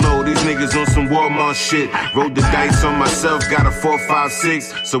 Designer flow, these niggas on some Walmart shit. Rolled the dice on myself, got a 4, 5,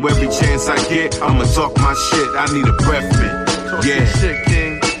 6. So every chance I get, I'ma talk my shit. I need a breath mint. Yeah. Shit,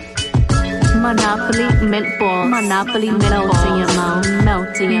 King. Monopoly mint balls. Monopoly melt in your mouth,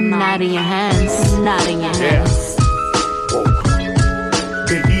 melt in your mouth. Not in your hands, not in your hands.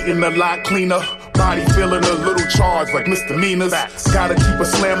 Been eating a lot cleaner. Body feeling a little charged like misdemeanors. Gotta keep a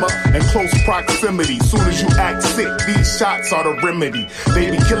slammer in close proximity. Soon as you act sick, these shots are the remedy.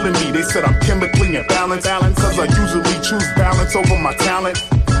 They be killing me, they said I'm chemically imbalanced. Cause I usually choose balance over my talent.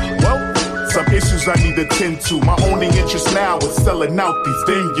 Well, some issues I need to tend to. My only interest now is selling out these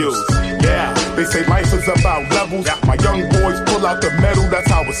venues. Yeah, they say life is about levels. My young boys pull out the metal, that's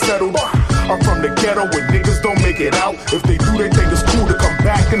how it's settled. I'm from the ghetto where niggas don't make it out. If they do, they think it's cool to come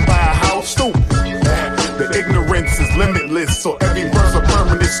back and buy a house. Stupid. The ignorance is limitless, so every verse a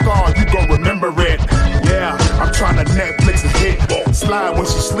permanent scar, you gon' remember it. Yeah, I'm trying to Netflix a hit. Slide when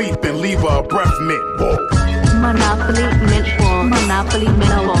she sleep and leave her a breath mint. Monopoly mint balls. Monopoly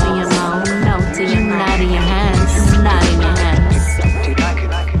mint balls in your mouth, melt in your mouth. Not in your hands, not in your hands.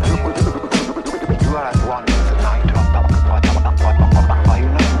 You are at one with the night.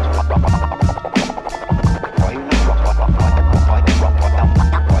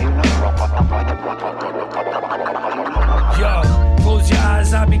 Yo, close your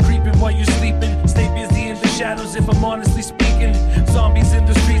eyes, I'll be creeping while you're sleeping. Stay busy in the shadows if I'm honestly speaking. Zombies in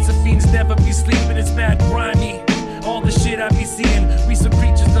the streets, the fiends never be sleeping. It's mad grimy, all the shit I be seeing. We some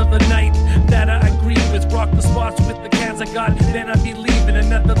creatures of the night that I agree with. Rock the spots with the cans I got, then I be leaving.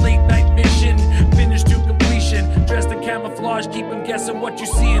 Another late night mission, finished to completion. Dressed in camouflage, keep them guessing what you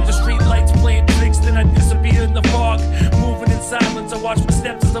see. In the street lights playing tricks, then I disappear in the fog. Moving in silence, I watch my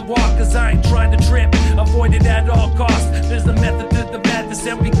steps as I walk. Cause I ain't trying to trip, avoid it at all costs. There's a method to the madness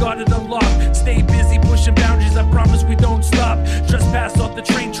and we got it unlocked. Stay busy pushing boundaries, I promise we don't stop. Trespass off the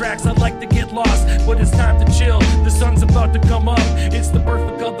train tracks, I'd like to get lost, but it's time to chill, the sun's about to come up. It's the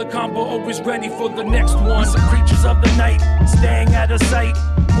perfect of the combo, always ready for the next one. Some creatures of the night, staying out of sight,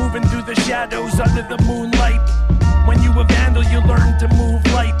 moving through the shadows under the moonlight. When you a vandal, you learn to move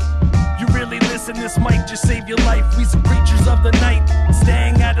light. You really listen, this might just save your life. We some creatures of the night,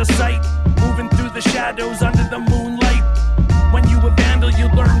 staying out of sight, moving through the shadows under the moonlight. When you a vandal, you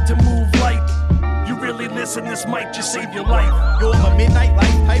learn to move light. You really listen, this might just save your life. Yo, I'm a midnight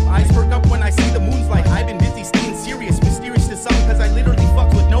life type, eyes perk up when I see the moon's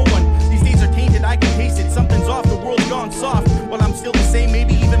gone soft. Well, I'm still the same,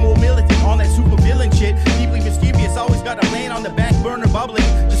 maybe even more militant on that super villain shit. Deeply mischievous, always got a plan on the back burner bubbling.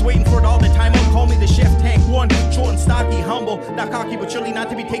 Just waiting for it all the time. I'll call me the chef tank one. Short and stocky, humble, not cocky, but surely not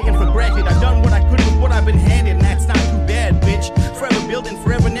to be taken for granted. I've done what I could with what I've been handed, and that's not too bad, bitch. Forever building,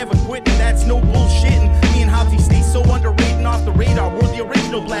 forever never quitting. That's no bullshitting. Me and Hobbsy stay so underrated and off the radar. We're the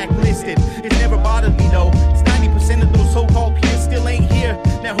original blacklisted. It's never bothered me though. It's 90% of those so-called peers still ain't here.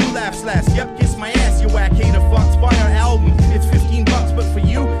 Now who laughs last? Yep, kiss my ass, you whack hater fucks. Buy our album, it's $15, but for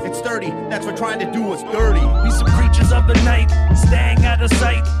you, it's 30. That's what trying to do was dirty. We some creatures of the night, staying out of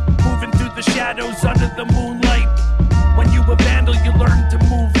sight, moving through the shadows under the moonlight. When you a vandal, you learn to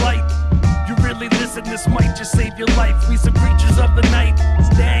move light. You really listen, this might just save your life. We some creatures of the night,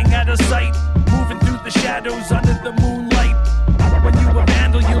 staying out of sight, moving through the shadows under the moonlight. When you a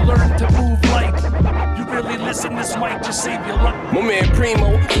vandal, you learn to move light. You really listen, this might just save your life. My man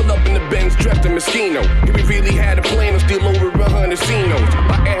Primo pulled up in the Benz dressed in Moschino. If we really had a plan, to steal over 100 Cinos.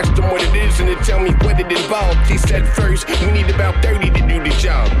 I asked him what it is and they tell me what it involves. He said first, we need about 30 to do the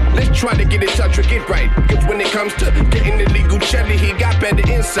job. Let's try to get in touch or get right. Cause when it comes to getting the legal cheddar, he got better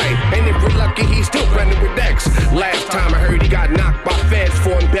insight. And if we're lucky, he's still running with X. Last time I heard he got knocked by feds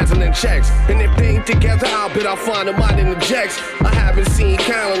for embezzling checks. And if they ain't together, I'll bet I'll find him out in the jacks. I haven't seen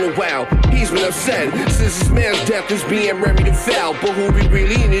Kyle in a while. He's been upset since his man's death is being remedied foul. But who we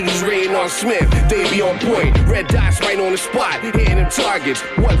really need is Ray on Smith. They be on point, red dots right on the spot, hitting them targets.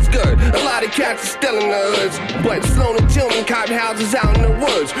 What's good? A lot of cats are still in the hoods, but Sloan and Tillman cotton houses out in the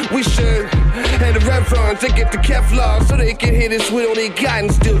woods. We should have the reverends to get the Kevlar so they can hit us with all they got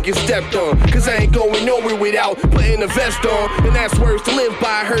and still get stepped on. Cause I ain't going nowhere without putting a vest on, and that's words to live by.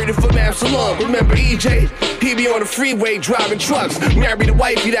 I heard it from Absalom. Remember EJ? He be on the freeway driving trucks. Married a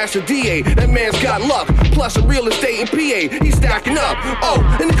wifey, that's a DA. That man's got luck. Plus a real estate in PA. He's stacking up.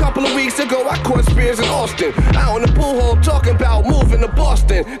 Oh, and a couple of weeks ago, I caught Spears in Austin. Out in the pool hall talking about moving to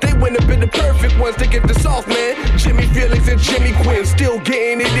Boston. They wouldn't have been the perfect ones to get this off, man. Jimmy Felix and Jimmy Quinn still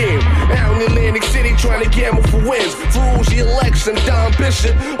getting it in. Out in Atlantic City trying to gamble for wins. Fools the election, Don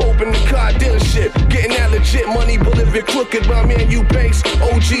Bishop. Open the car dealership. Getting that legit money, but if it crooked, my man Eubanks.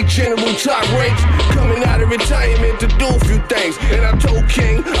 OG General top ranks. Coming out of retirement to do a few things. And I told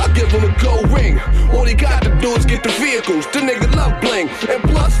King, I'll give him a gold ring. All he got to do is get the vehicles. The nigga love bling. And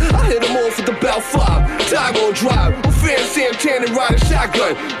plus, I hit him off with the Bell 5. Ty gon' drive. A fan Santana ride a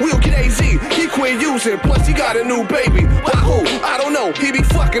shotgun. We'll get AZ. He quit using. Plus, he got a new baby. By who? I don't know. He be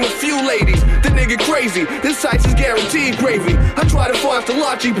fucking a few ladies. The nigga crazy. This site's is guaranteed gravy. I tried to foster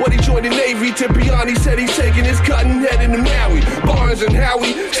Lachi, but he joined the Navy. To be honest, said he's taking his cutting head in the Maui. Barnes and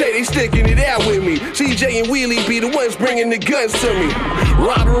Howie say they sticking it out with me. CJ and Wheelie be the ones bringing the guns to me.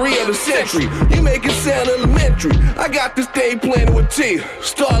 Robbery of the century. You make it sound elementary. I got this thing planning with T.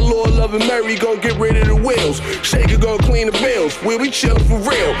 Star-Lord loving Mary gon' get rid of the wheels. Shaker gon' clean the bills. We'll be chillin' for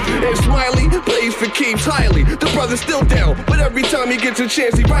real. And Smiley plays for Keeps highly. The brother's still down, but every time he gets a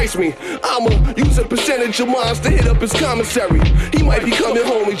chance he writes me. I'ma use a percentage of mine to hit up his commissary. He might be coming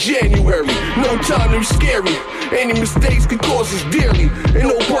home in January. No time to be scary. Any mistakes could cost us dearly. And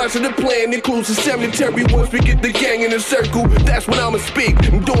no parts of the plan includes the cemetery. Once we get the gang in a circle, that's when I'ma speak.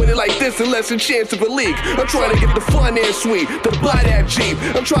 I'm doing it like this unless a chance of a leak. I'm trying to get the finance suite to buy that Jeep.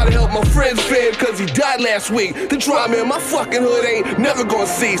 I'm trying to help my friend's fan cause he died last week. The drama in my fucking hood ain't never gonna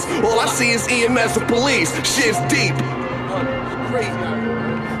cease. All I see is EMS and police. Shit's deep. It's crazy out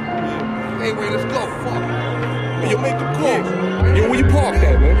here. Anyway, let's go. Fuck. Yo, make the call. Yo, where you park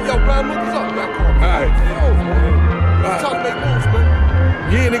at, man? Yo, Brian, niggas up, man. Alright. It's time to make moves, man.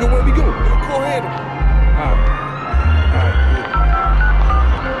 Yeah, nigga, where we going? Yo, call handle. Alright.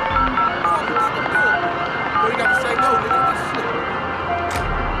 You got to say no, nigga.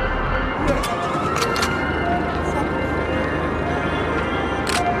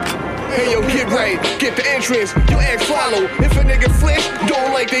 Hey, yo, get right, get the entrance, your ass follow. If a nigga flinch,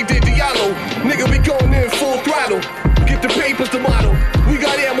 don't like they did Diallo. Nigga, we going in full throttle. Get the papers, the model. We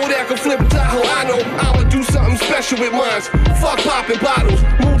got ammo that can flip a Tahoe. I know I'ma do something special with mines. Fuck popping bottles,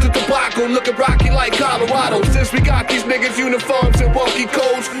 move to tobacco, looking rocky like Colorado. Since we got these niggas uniforms and bulky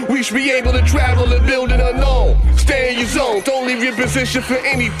codes, we should be able to travel and build an unknown. Stay in your zone, don't leave your position for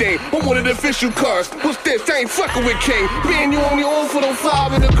anything. I'm one of the official cars. What's this? I ain't fucking with King. Man, you only own for them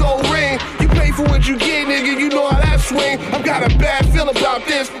 5 in the gold ring. You pay for what you get, nigga, you know how that swing. I've got a bad feeling about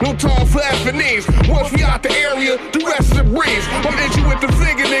this, no time for Japanese. Once we out the area, the rest is a breeze. I'm itching with the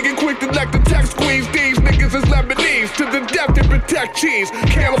finger, nigga, quick to let the tech squeeze. These niggas is Lebanese, to the depth to protect cheese.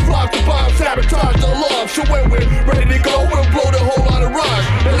 Camouflage the bombs, sabotage the alarm. So when we're ready to go, we'll blow the whole lot of rhymes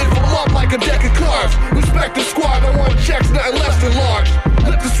and lift them up like a deck of cards. Respect the squad, I want checks, nothing less than large.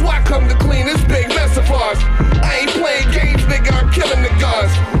 Let the SWAT come to clean this big mess of ours. I ain't playing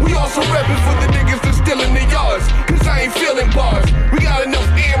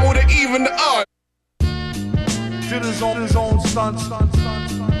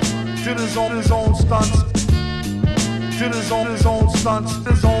his own stunts. Did his own stunts,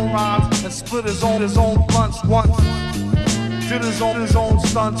 his own rhymes, and split his own blunts once. Did his own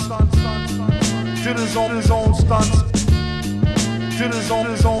stunts. Did his own stunts. Did his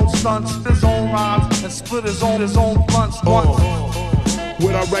own stunts, his own rhymes, and split his own blunts once.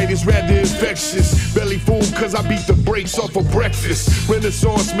 What I write is rather infectious. Belly full cause I beat the brakes off of breakfast.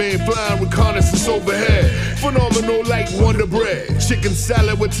 Renaissance man flying reconnaissance overhead. Phenomenal like Wonder Bread. Chicken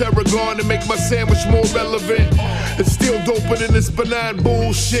salad with tarragon to make my sandwich more relevant. It's still doper than this benign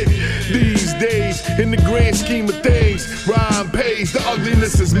bullshit. These days, in the grand scheme of things, rhyme pays, the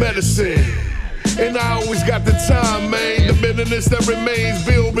ugliness is medicine. And I always got the time, man. The bitterness that remains,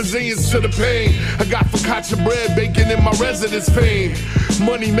 build resilience to the pain. I got focaccia bread baking in my residence fame.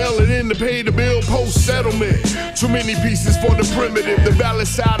 Money melted in to pay the bill post-settlement. Too many pieces for the primitive. The balance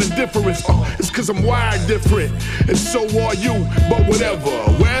side is difference. It's cause I'm wired different. And so are you, but whatever.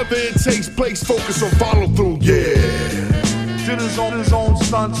 Wherever it takes place, focus on follow through, yeah. Did his own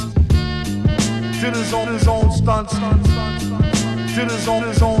stunts. Did his own stunts. Did his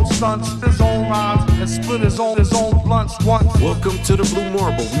own stunts, his own rhymes, and split his own blunts once. Welcome to the Blue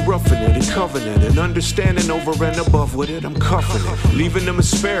Marble, we roughing it and covenant and understanding over and above with it, I'm cuffing it. Leaving them a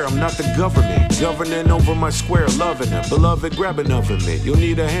spare, I'm not the government. Governing over my square, loving it. Beloved, grabbing of me. You'll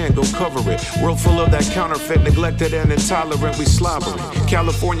need a hand, go cover it. World full of that counterfeit, neglected and intolerant, we slobbering.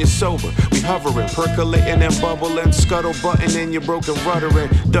 California sober, we hovering, percolating and bubbling, scuttle button in your broken ruddering,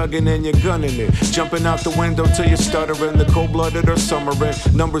 dugging and you're gunning it. Jumping out the window till you're stuttering, the cold-blooded are summering.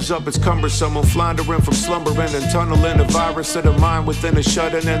 Numbers up, it's cumbersome. I'm floundering from slumbering and tunneling the virus of the mind within a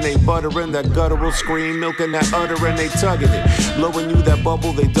shutting. And they buttering that guttural scream, milking that uttering, they tugging it. Blowing you that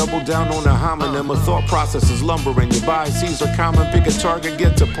bubble, they double down on a homonym. A thought process is lumbering. Your biases are common, pick a target,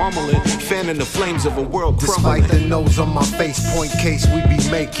 get to pummeling. Fanning the flames of a world crumbling. Despite the nose on my face, point case we be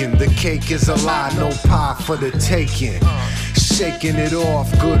making. The cake is a lie, no pie for the taking. Shaking it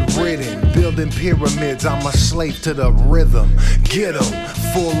off, good ridden. Building pyramids, I'm a slave to the rhythm. Get 'em,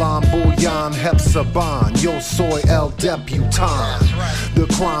 full on bouillon, hepzibah. Yo soy el debutante. The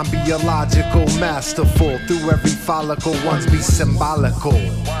crime be illogical, masterful. Through every follicle, ones be symbolical.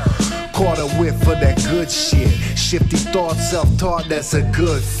 Caught a whiff for that good shit. Shifty thoughts, self-taught, that's a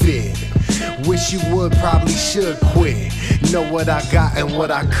good fit. Wish you would, probably should quit. Know what I got and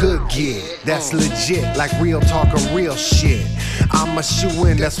what I could get. That's legit, like real talk or real shit. I'm a shoe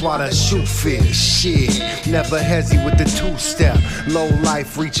in, that's why the shoe fit. Shit, never hesitate with the two-step. Low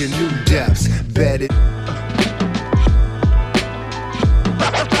life reaching new depths. Bet it.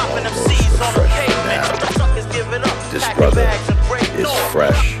 This brother is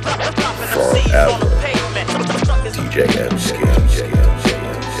fresh forever. DJ Emskee.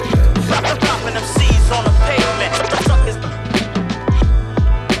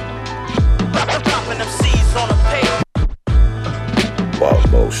 While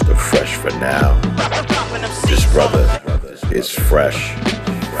most are fresh for now, this brother is fresh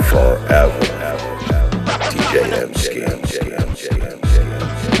forever. DJ Emskee.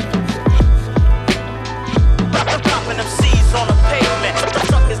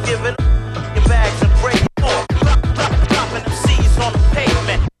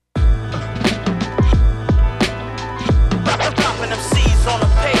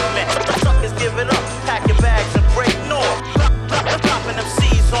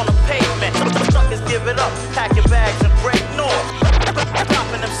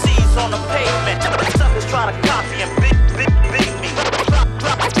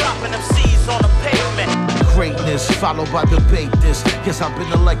 Followed by debate this. Guess I've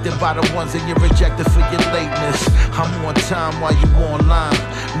been elected by the ones that you rejected for your lateness. I'm on time while you online.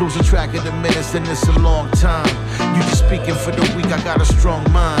 Losing track of the minutes, then it's a long time. You just speaking for the weak, I got a strong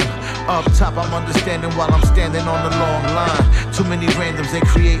mind. Up top, I'm understanding while I'm standing on the long line. Too many randoms, they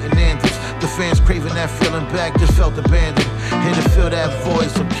creating anthems. The fans craving that feeling back, just felt abandoned. Here to fill that void,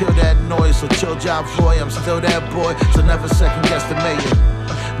 so kill that noise. So chill job, boy, I'm still that boy. So never second guess the mayor.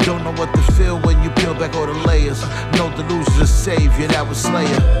 Don't know what to feel when you peel back all the layers. No delusions of savior, that was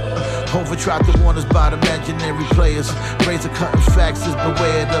Slayer. Over tried to warn us about imaginary players. Razor cutting facts is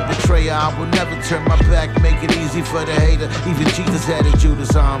beware the betrayer. I will never turn my back, make it easy for the hater. Even Jesus had a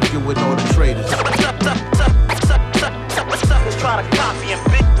Judas arm, you with all the traitors. Suckers try to copy and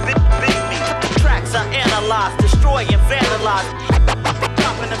beat me. Tracks I analyze, destroy and vandalize.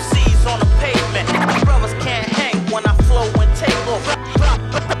 Dropping them C's on the pavement. Brothers can't hang when I flow and take off.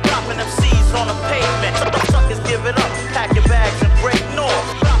 Dropping them C's on the pavement. Suckers give it up, pack your bags and break north.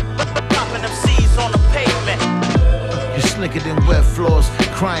 Dropping them C's on the pavement. You're slicker than wet floors.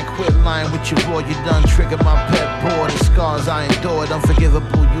 Crying, quit lying with your boy. You done triggered my pet boy. The scars I endured, unforgivable.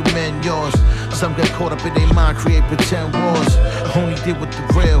 unforgivable, you men yours. Some get caught up in their mind, create pretend wars. Only did with the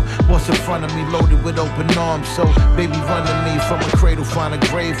real. What's in front of me, loaded with open arms. So, baby, run to me from a cradle, find a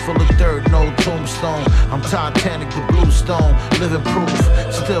grave full of dirt, no tombstone. I'm Titanic, the blue stone, living proof.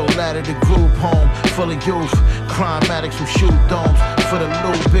 Still ladder the group home, full of youth. Crime addicts who shoot domes. For the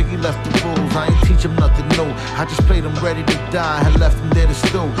loot, Biggie left the rules. I ain't teach them nothing new. I just played them ready to die and left them there to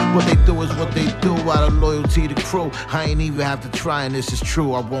stew. What they do is what they do out of loyalty to crew. I ain't even have to try, and this is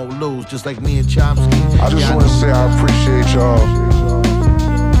true. I won't lose, just like me and Chomsky. I just want to say I appreciate y'all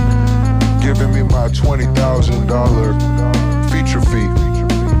giving me my $20,000 feature fee.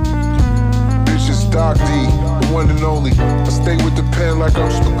 Bitch, it's Doc D, the one and only. I stay with the pen like I'm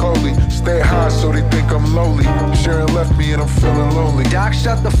Spicoli. Stay high so they think I'm lowly. Sharon left me and I'm feeling lonely. Doc,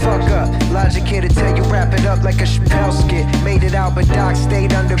 shut the fuck up. Logic here to tell you wrap it up like a Chappelle skit. Made it out, but Doc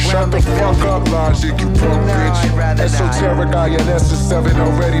stayed underground. Shut the like fuck up, Logic, you broke bitch. Esoteric INS is 7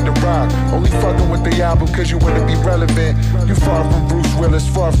 already to rock. Only fucking with the album cause you wanna be relevant. You far from Bruce Willis,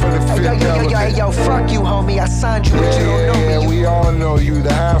 far from the fifth element. Yo, fuck you, homie. I signed you, but you don't know me. We all know you,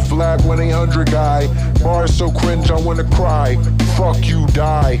 the half black 1-800 guy. Bars so cringe, I wanna cry. Fuck you,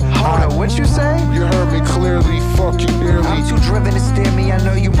 die. Hold on, what you say? You heard me clearly, fuck you dearly. I'm too driven to steer me, I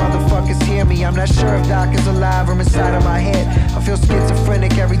know you motherfuckers hear me. I'm not sure if Doc is alive or inside of my head. I feel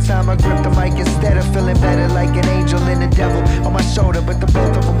schizophrenic every time I grip the mic. Instead of feeling better like an angel and a devil on my shoulder, but the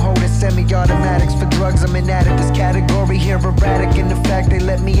both of them holding semi-automatics. For drugs, I'm an addict. This category here erratic, and the fact they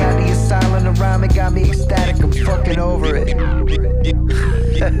let me out the asylum, the rhyme, it got me ecstatic. I'm fucking over it.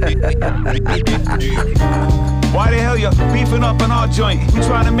 Why the hell you beefing up on our joint? We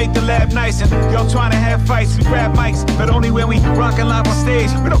trying to make the lab nice and y'all trying to have fights. We grab mics, but only when we rockin' live on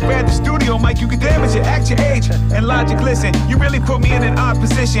stage. We don't grab the studio mic, you can damage it, act your age. And Logic, listen, you really put me in an odd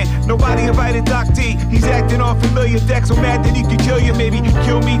position. Nobody invited Doc D, he's acting all familiar. Deck so mad that he could kill you, maybe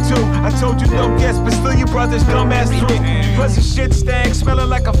kill me too. I told you don't guess, but still your brother's dumbass through. Plus the shit stank, smelling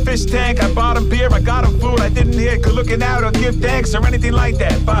like a fish tank. I bought him beer, I got him food. I didn't hear good looking out or give thanks or anything like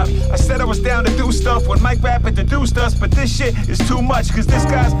that, Bob. I said I was down to do stuff when Mike rapping seduced us, but this shit is too much, cause this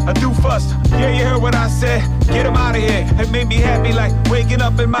guy's a doofus. Yeah, you heard what I said, get him out of here. It made me happy like waking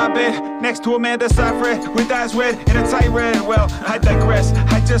up in my bed next to Amanda Seyfried with eyes red and a tight red. Well, I digress,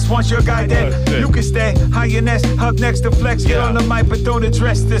 I just want your guy dead. You can stay, highness, hug next to Flex, get on the mic, but don't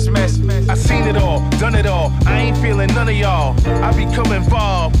address this mess. I seen it all, done it all, I ain't feeling none of y'all. I become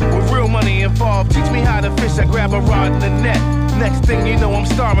involved, with real money involved. Teach me how to fish, I grab a rod in the net. Next thing you know, I'm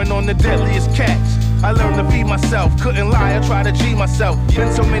starring on the deadliest catch. I learned to be myself, couldn't lie, I tried to G myself.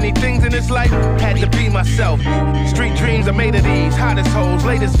 Been so many things in this life, had to be myself. Street dreams are made of these, hottest hoes,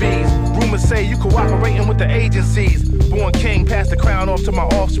 latest V's. Rumors say you cooperating with the agencies. Born king, pass the crown off to my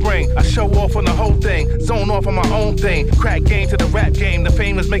offspring. I show off on the whole thing, zone off on my own thing. Crack game to the rap game, the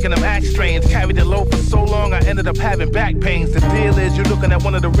fame is making them act strange. Carried the load for so long, I ended up having back pains. The deal is, you're looking at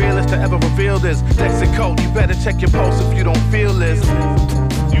one of the realest to ever reveal this. Dexter Coat, you better check your pulse if you don't feel this.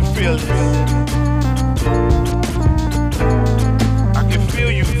 You feel this. I can feel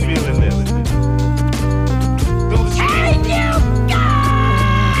you feeling this. Hey, you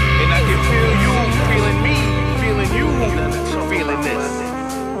guys! And I can feel you feeling me, feeling you feeling this.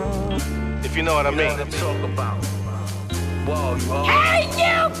 If you know what I mean. Talk about. Hey,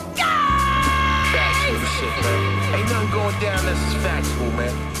 you guys! Factual shit, man. Ain't nothing going down unless it's factual,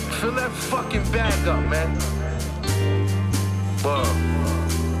 man. Fill that fucking bag up, man. Whoa.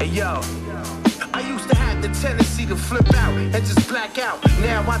 Hey, yo. I used to have the tendency to flip out and just black out.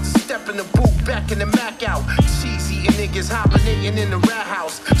 Now I just step in the booth, back in the Mac out. Cheese eating niggas hibernating in the rat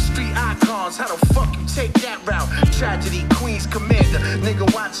house. Street icons, how the fuck you take that route? Tragedy, Queen's commander, nigga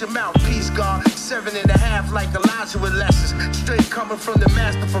watch him out. Peace guard, 7.5 like Elijah with lessons. Straight coming from the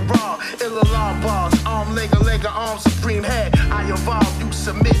master for raw. Ill alarm bars, arm, leg, arm, supreme head. I evolve, you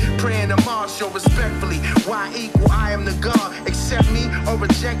submit, praying to Mars, show respectfully. Why equal, I am the God. Accept me or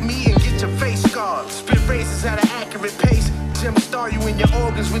reject me and get your face scarred. Spit races at an accurate pace. Jim star you in your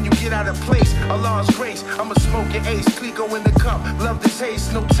organs when you get out of place. Allah's grace, I'm a smoking ace. Clico in the cup, love the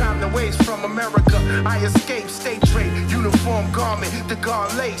taste. No time to waste from America. I escape, state trade, uniform garment, the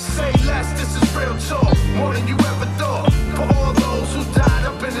guard lace. Say less, this is real talk, more than you ever thought. For all those who died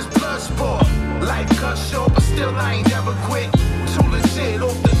up in this blood sport. Life cut short, but still I ain't never quit. Too legit,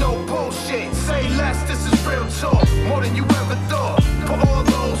 off the no bullshit. Say less, this is real talk, more than you ever thought. For all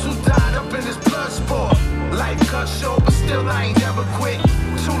those who died up in this blood sport. Life cut short, but still I ain't never quit.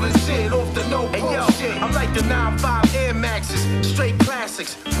 Too legit, off the no bullshit. I'm like the 9.5 Air Maxes, straight classic.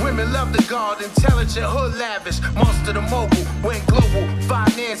 classics. Women love the guard, intelligent, hood lavish. Monster the mogul, went global,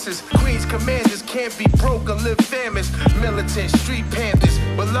 finances. Queens commanders can't be broke or live famished. Militant street panthers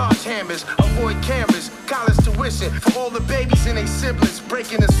with large hammers. Avoid cameras, college tuition for all the babies and their siblings.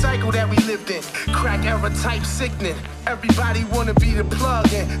 Breaking the cycle that we lived in. Crack era type sickening. Everybody wanna be the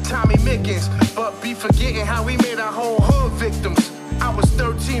plug in Tommy Mickens, but be forgetting how we made our whole hood victims. I was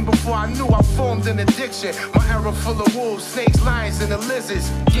 13 before I knew I formed an addiction. My era full of wolves, snakes, lions, and the lizards.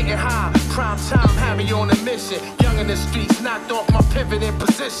 Getting high, prime time, Harry on a mission. Young in the streets, knocked off my pivot in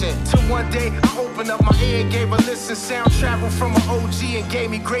position. Till one day, I opened up my ear and gave a listen. Sound traveled from an OG and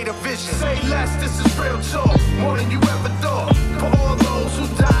gave me greater vision. Say less, this is real talk, more than you ever thought. For all those who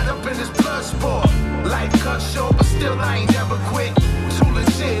died up in this blood sport. Life cut short, but still I ain't never quit. Too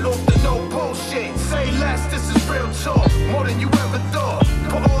legit, off the no bullshit. Say less, this is real talk, more than you ever thought.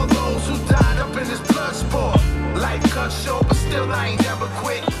 For all those who died up in this blood sport. Life cut short, but still I ain't never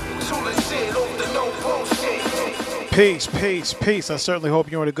quit. Too legit, off the no bullshit. Peace, peace, peace. I certainly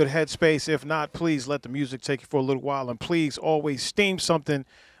hope you're in a good headspace. If not, please let the music take you for a little while. And please always steam something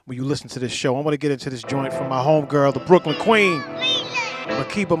when you listen to this show. I'm going to get into this joint from my homegirl, the Brooklyn Queen,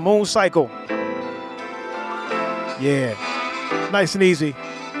 Makiba Moon Cycle. Yeah, nice and easy.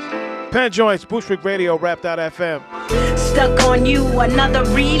 Pen Joints, Bushwick Radio, Rap.fm. Stuck on you, another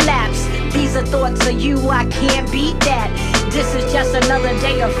relapse. These are thoughts of you, I can't beat that. This is just another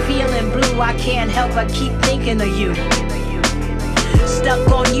day of feeling blue. I can't help but keep thinking of you. Stuck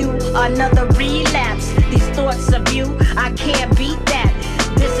on you, another relapse. These thoughts of you, I can't beat that.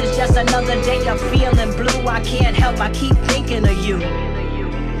 This is just another day of feeling blue. I can't help, I keep thinking of you.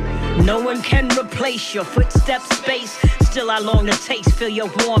 No one can replace your footstep space. Still I long to taste, feel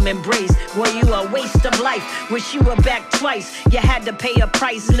your warm embrace. Were you a waste of life? Wish you were back twice. You had to pay a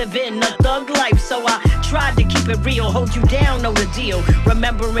price, living a thug life. So I tried to keep it real, hold you down, know the deal.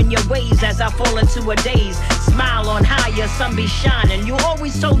 Remembering your ways as I fall into a daze. Smile on high, your sun be shining. You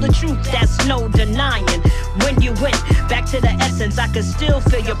always told the truth, that's no denying. When you went back to the essence, I could still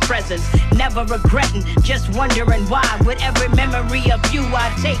feel your presence. Never regretting, just wondering why. With every memory of you,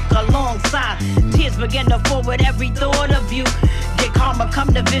 I take alongside. Tears begin to fall with every thought of you. Did karma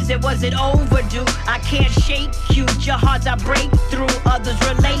come to visit? Was it overdue? I can't shake you. Your hearts I break through. Others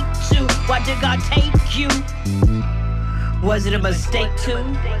relate to. Why did God take you? Was it a mistake too?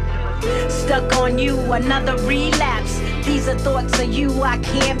 Stuck on you, another relapse. These are thoughts of you, I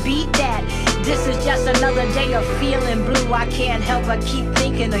can't beat that. This is just another day of feeling blue. I can't help but keep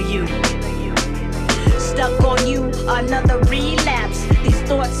thinking of you. Stuck on you, another relapse. These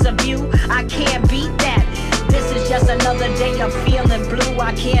thoughts of you, I can't beat that. This is just another day of feeling blue.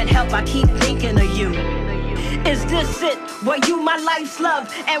 I can't help, I keep thinking of you. Is this it? Were you my life's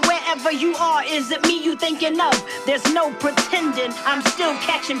love? And wherever you are, is it me you thinking of? There's no pretending, I'm still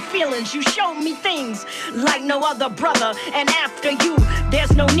catching feelings. You showed me things like no other brother. And after you,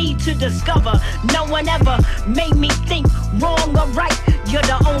 there's no need to discover. No one ever made me think wrong or right. You're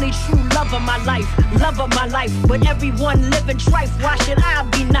the only true love of my life, love of my life. With everyone living trife, why should I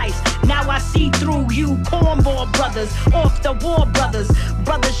be nice? Now I see through you, cornball brothers, off the war brothers.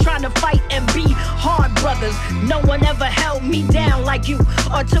 Brothers trying to fight and be hard brothers. No one ever held me down like you,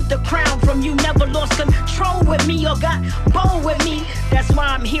 or took the crown from you. Never lost control with me or got bold with me. That's why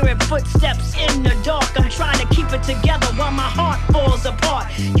I'm hearing footsteps in the dark. I'm trying to keep it together while my heart falls apart.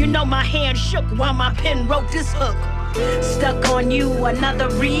 You know my hand shook while my pen wrote this hook. Stuck on you, another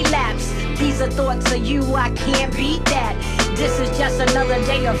relapse. These are thoughts of you, I can't beat that. This is just another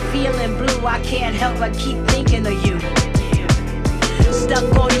day of feeling blue. I can't help but keep thinking of you.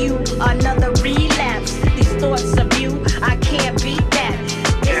 Stuck on you, another relapse. These thoughts of you, I can't beat that.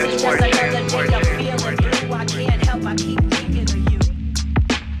 This is just another day of feeling blue. I can't help, I keep thinking of you.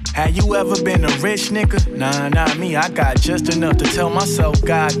 Have you ever been a rich nigga? Nah, not me. I got just enough to tell myself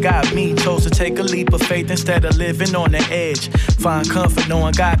God got me. Chose to take a leap of faith instead of living on the edge. Find comfort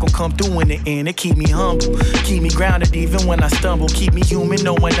knowing God gon' come through in the end. It keep me humble, keep me grounded even when I stumble. Keep me human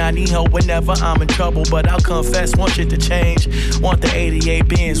knowing I need help whenever I'm in trouble. But I'll confess, want shit to change. Want the 88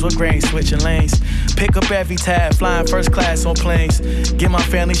 Benz with grain switching lanes. Pick up every tab, flying first class on planes. Give my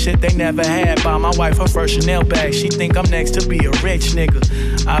family shit they never had. Buy my wife her first Chanel bag. She think I'm next to be a rich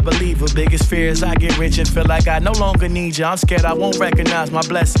nigga. I believe her biggest fear is I get rich and feel like I no longer need you. I'm scared I won't recognize my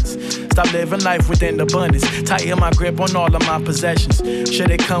blessings. Stop living life within abundance. Tighten my grip on all of my possessions. Should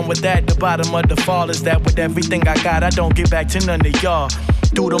it come with that? The bottom of the fall is that with everything I got, I don't give back to none of y'all.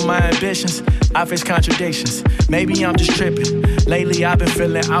 Due to my ambitions, I face contradictions. Maybe I'm just tripping. Lately I've been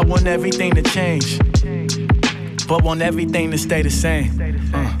feeling I want everything to change, but want everything to stay the same.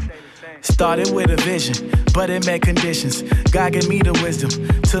 Started with a vision, but it met conditions. God gave me the wisdom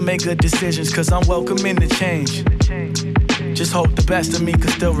to make good decisions, cause I'm welcoming the change. Just hope the best of me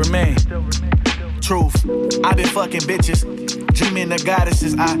could still remain. Truth, I've been fucking bitches, dreaming of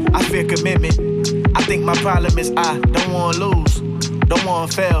goddesses. I fear commitment. I think my problem is I don't wanna lose, don't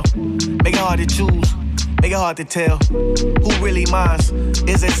wanna fail. Make it hard to choose, make it hard to tell who really minds.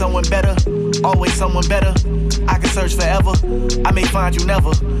 Is there someone better? Always someone better. I can search forever, I may find you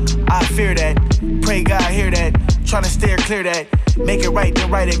never. I fear that, pray God hear that. Tryna steer clear that, make it right then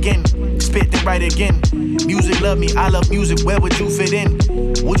right again. Spit then right again. Music love me, I love music, where would you fit in?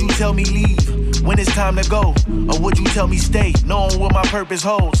 Would you tell me leave when it's time to go? Or would you tell me stay, knowing what my purpose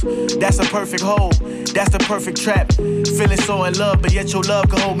holds? That's a perfect hole, that's the perfect trap. Feeling so in love, but yet your love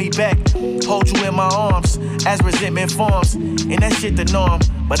can hold me back. Hold you in my arms, as resentment forms. And that shit the norm,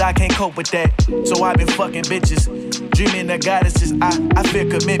 but I can't cope with that. So I've been fucking bitches, dreaming of goddesses. I fear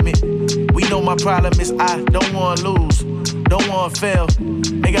commitment. We know my problem is I don't wanna lose, don't wanna fail.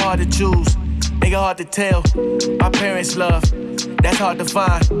 Make it hard to choose, make it hard to tell. My parents' love, that's hard to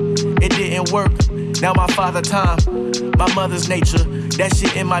find. It didn't work, now my father time. My mother's nature, that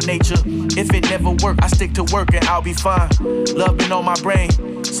shit in my nature. If it never work, I stick to work and I'll be fine. Love been on my brain,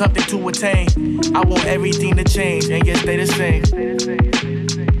 something to attain. I want everything to change and yet stay the same.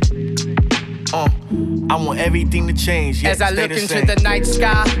 I want everything to change. As I look into the night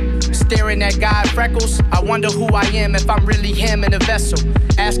sky, staring at God freckles, I wonder who I am if I'm really him in a vessel.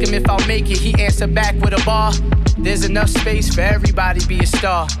 Ask him if I'll make it, he answered back with a bar. There's enough space for everybody be a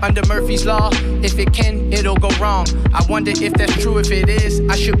star. Under Murphy's Law, if it can, it'll go wrong. I wonder if that's true, if it is,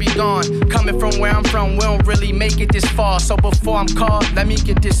 I should be gone. Coming from where I'm from, we don't really make it this far. So before I'm called, let me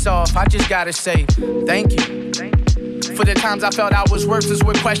get this off. I just gotta say, thank you. For the times I felt I was worthless,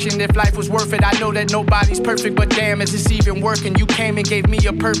 would question if life was worth it. I know that nobody's perfect, but damn, is this even working? You came and gave me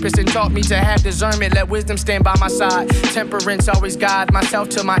a purpose and taught me to have discernment. Let wisdom stand by my side. Temperance always guide myself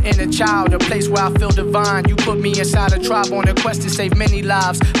to my inner child, a place where I feel divine. You put me inside a tribe on a quest to save many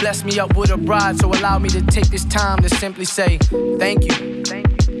lives. Bless me up with a bride, so allow me to take this time to simply say thank you.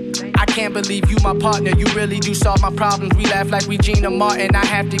 I can't believe you my partner, you really do solve my problems. We laugh like we Gina Martin. I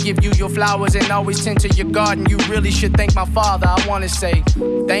have to give you your flowers and always tend to your garden. You really should thank my father, I wanna say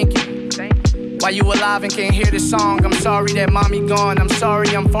thank you. While you alive and can't hear this song, I'm sorry that mommy gone. I'm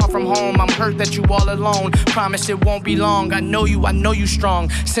sorry I'm far from home. I'm hurt that you all alone. Promise it won't be long. I know you strong.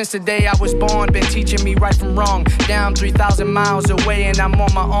 Since the day I was born, been teaching me right from wrong. Down 3,000 miles away and I'm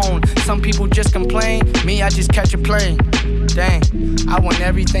on my own. Some people just complain, me I just catch a plane. Dang, I want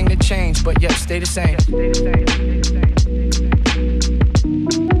everything to change, but yet stay the same.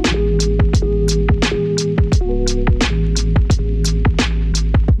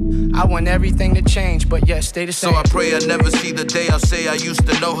 I want everything to change, but yet stay the same. So I pray I never see the day I'll say I used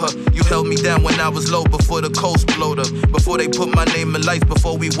to know her. You held me down when I was low before the coast blowed up. Before they put my name in lights,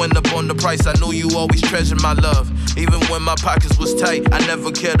 before we went up on the price. I knew you always treasured my love. Even when my pockets was tight, I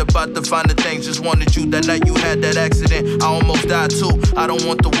never cared about the finer things. Just wanted you that night you had that accident. I almost died too. I don't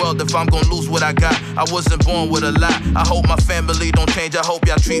want the world if I'm gonna lose what I got. I wasn't born with a lie. I hope my family don't change. I hope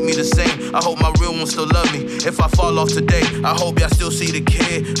y'all treat me the same. I hope my real ones still love me. If I fall off today, I hope y'all still see the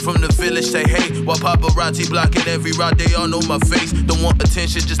kid from the village say hey. While paparazzi blocking every route, they all know my face. Don't want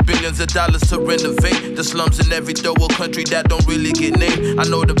attention, just billions of dollars to renovate the slums in every third world country that don't really get named. I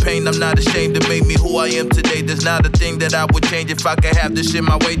know the pain, I'm not ashamed to make me who I am today. There's not a thing that I would change if I could have this shit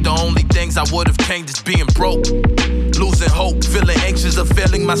my way. The only things I would have changed is being broke, losing hope, feeling anxious of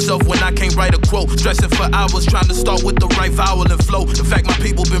failing myself when I can't write a quote. Stressing for hours, trying to start with the right vowel and flow. The fact my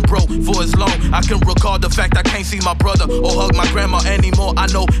people been broke for as long, I can recall the fact I can't see my brother or hug my grandma anymore. I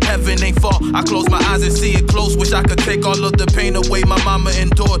know heaven ain't far. I close my eyes and see it close. Wish I could take all of the pain away my mama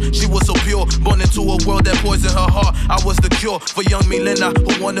endured. She was so pure, born into a world that poisoned her heart. I was the cure for young Milena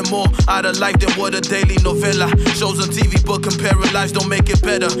who wanted more out of life than what a daily novella. Shows on TV but comparing lives don't make it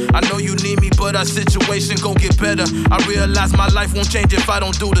better. I know you need me but our situation gon' get better. I realize my life won't change if I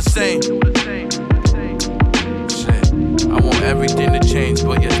don't do the same. Shit, I want everything to change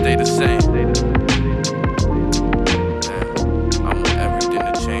but yet stay the same. I want everything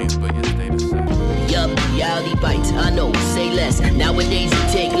to change but yet stay the same. Yup, reality bites, I know, say less. Nowadays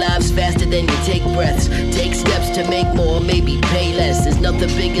you take lives faster than you take breaths. Take steps to make more, maybe pay less. There's nothing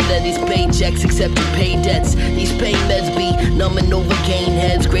bigger than these paychecks except to pay debts. These pain meds be numbing over cane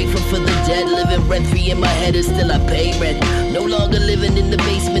heads. Grateful for the dead, living rent-free in my head and still I pay rent. No longer living in the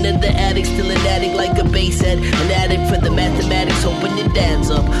basement of the attic, still an addict like a bass head. An addict for the mathematics, hoping it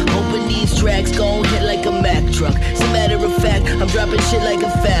adds up. Hoping these tracks gon' hit like a Mack truck. As a matter of fact, I'm dropping shit like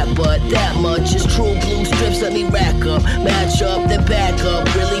a fat butt. That much is true blue strips, let me rack up. Match up, then back up,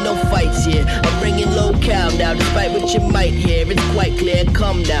 really no fights now. Despite what you might hear, it's quite clear.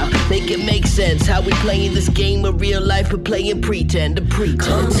 Come now, make it make sense. How we playing this game of real life, but playing pretend to pretense.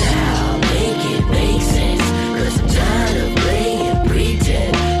 Come now, make it make sense. Cause I'm tired of playing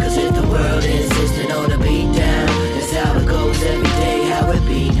pretend. Cause if the world insisted on a beat down, that's how it goes every day, how it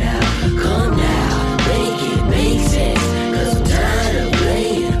be now. Come now, make it make sense. Cause I'm tired of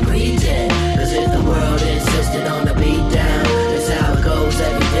playing pretend. Cause if the world insisted on a beat down, that's how it goes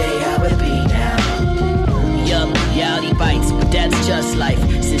every day, how it be now. Yup, reality bites, but that's just life.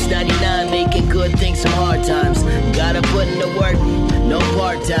 Since 99, making good things some hard times. Gotta put in the work, no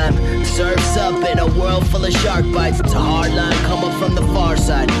part-time. Surfs up in a world full of shark bites. It's a hard line coming from the far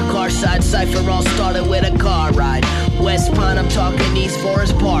side. Car side cipher all started with a car ride. West Pine, I'm talking East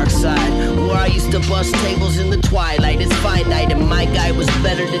Forest Park side, where I used to bust tables in the twilight. It's finite and my guy was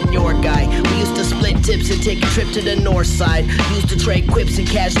better than your guy. We used to split tips and take a trip to the north side. Used to trade quips and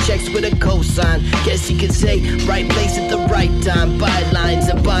cash checks with a cosign. Guess you could say right place at the right time. Buy lines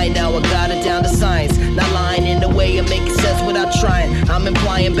and buy now, I got it down to science. Not lying in the way of making sense without trying. I'm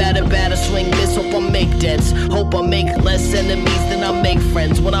implying batter, swing this, hope I make dents. Hope I make less enemies than I make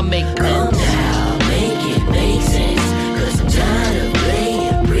friends when I make pens. Now make it make sense. Cause I'm tired of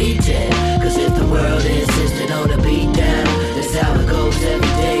playing pretend. Cause if the world insisted on a beat down, that's how it goes every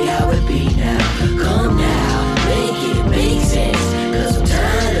day, how it be now. Come now, make it make sense. Cause I'm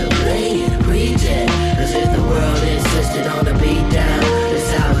tired of playing pretend. Cause if the world insisted on a beat down,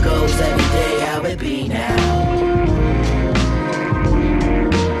 that's how it goes every day, how it be now.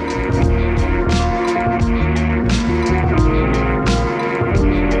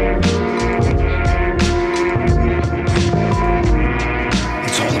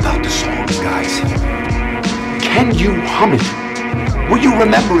 Can you hum it? Will you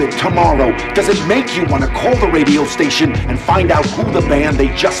remember it tomorrow? Does it make you want to call the radio station and find out who the band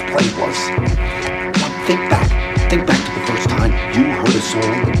they just played was? Think back to the first time you heard a song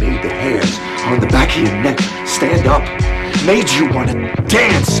that made the hairs on the back of your neck stand up, made you want to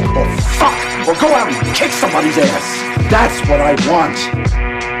dance or fuck or go out and kick somebody's ass. That's what I want.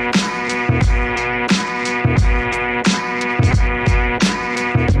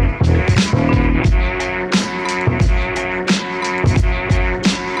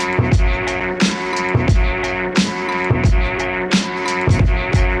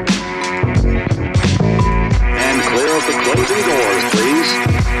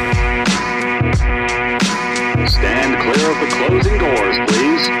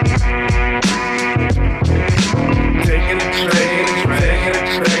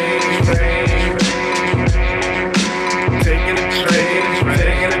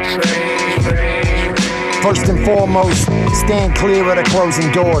 First and foremost, stand clear of the closing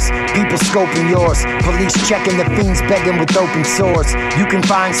doors. People scoping yours. Police checking the fiends begging with open swords. You can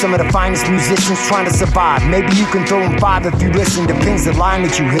find some of the finest musicians trying to survive. Maybe you can throw them 5 if you listen. Depends the line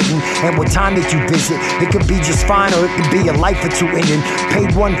that you hitting and what time that you visit. It could be just fine or it could be a life or two ending.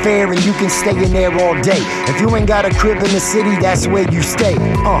 Paid one fare and you can stay in there all day. If you ain't got a crib in the city, that's where you stay.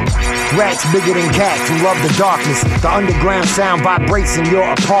 Rats bigger than cats who love the darkness. The underground sound vibrates in your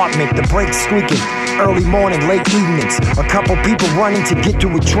apartment. The brakes squeaking. Early morning, late evenings. A couple people running to get to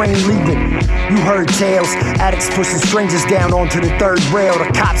a train leaving. You heard tales. Addicts pushing strangers down onto the third rail. The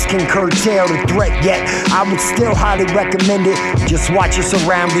cops can curtail the threat, yet I would still highly recommend it. Just watch your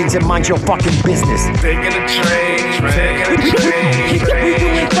surroundings and mind your fucking business. Taking a train. We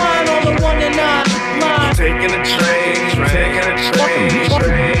doing fine on the 1 and 9 line. Taking a train.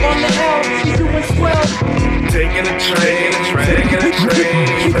 On the L, we doing swell. Taking a train.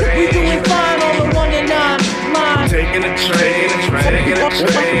 We doing fine on the 1 and 9 line. Taking a train.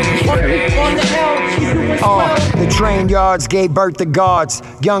 On the L, we doing swell. The train yards gave birth to guards.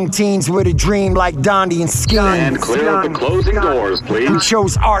 Young teens with a dream like Dondi and Skeens. And clear of the closing doors, please. Who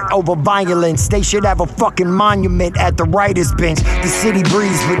chose art over violence. They should have a fucking monument at the writer's bench. The city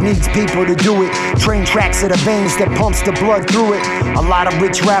breathes but needs people to do it. Train tracks are the veins that pumps the blood through it. A lot of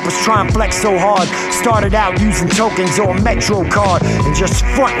rich rappers try and flex so hard. Started out using tokens or a Metro card and just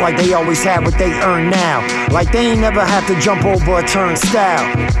front like they always have what they earn now. Like they ain't never have to jump over a turnstile.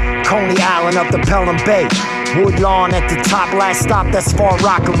 Coney Island up to Pelham Bay. Woodlawn at the top, last stop, that's Far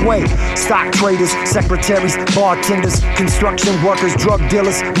Rockaway. Stock traders, secretaries, bartenders, construction workers, drug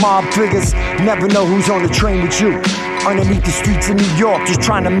dealers, mob figures. Never know who's on the train with you. Underneath the streets of New York, just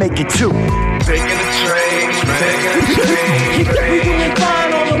trying to make it too. Taking a train. We doing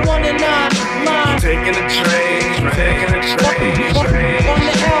fine on the 1 and 9 line. Taking a train. On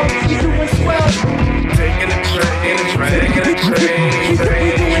the L, we doing swell. Taking a train.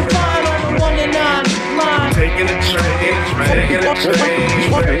 We doing fine on the 1 and 9 line. Taking a train.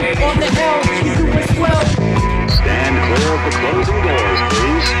 On the L, we doing swell.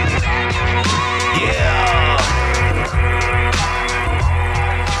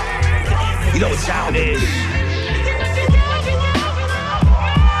 know what time it is.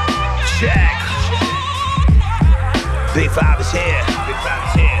 Check. Big Five is here. Big Five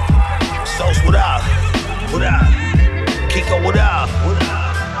is here. Sos, what up? What up? Kiko, what up? What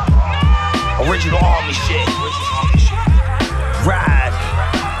up? Original Army shit. Ride.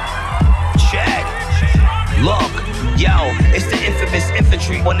 Check. Look. Yo, it's the infamous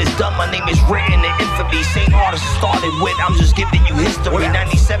infantry. When it's done, my name is written in infamy. Same artist started with, I'm just giving you history.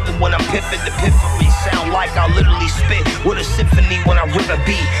 97 when I'm piffing the piffery. Sound like I literally spit with a symphony when I rip a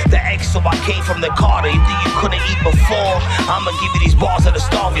beat. The X, so I came from the Carter. You think you couldn't eat before? I'ma give you these bars that'll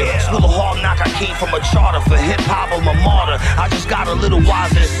starve you. School of hard knock, I came from a charter. For hip-hop, I'm a martyr. I just got a little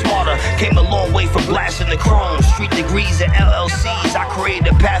wiser and smarter. Came a long way from blasting the chrome. Street degrees and LLCs, I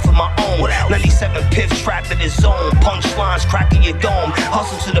created a path of my own. 97 piff trapped in his zone. Punchlines cracking your dome.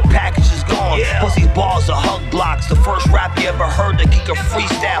 Hustle till the package is gone. Plus these bars are hug blocks. The first rap you ever heard that kick a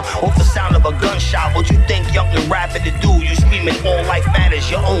freestyle off the sound of a gunshot. What you think young and rapping to do? You screaming all life matters.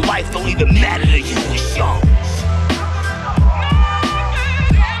 Your own life don't even matter to you. It's young.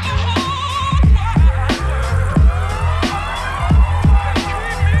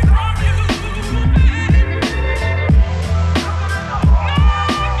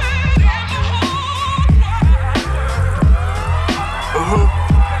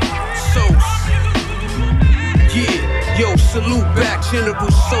 Salute back,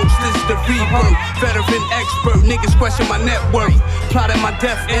 General Sos, this is the rebirth. Veteran expert, niggas question my net worth. Plotted my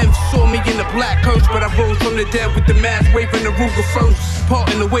death, M saw me in the black hearse, but I rose from the dead with the mask waving the Ruger first.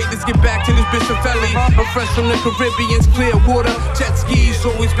 Parting the weight, let's get back to this Bishop Valley. I'm fresh from the Caribbean's clear water. Jet skis,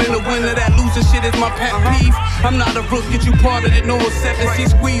 always been a winner. That loser shit is my pet peeve. I'm not a rook, get you part of the no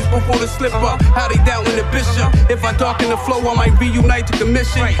 7C squeeze before the slip up. How they down in the Bishop? If I darken the flow, I might reunite the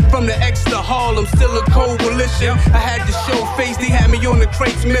commission. From the X to Harlem, still a coalition. I had to show face, they had me on the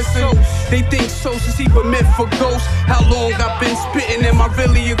crates missing. They think Sos is even meant for ghosts. How long I've been spitting, am I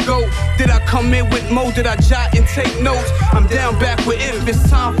really a goat? Did I come in with mo? Did I jot and take notes? I'm down back with it, it's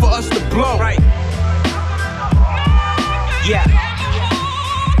time for us to blow. Right. Yeah.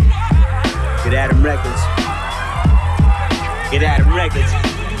 Get Adam Records. Get Adam Records.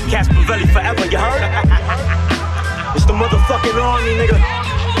 Caspavelli forever, you heard? It's the motherfucking army, nigga.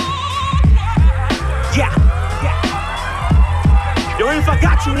 Yeah. Yo, if I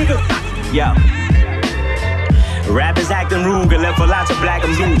got you, nigga. Yo. Rappers acting rude and left a lot to black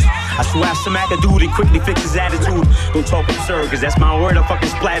and blues. I swear I smack a dude and quickly fix his attitude. Don't talk absurd, cause that's my word. I fucking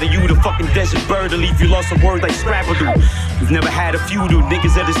splatter you, the fucking desert bird, to leave you lost of word like Scrapper do. You've never had a few dude,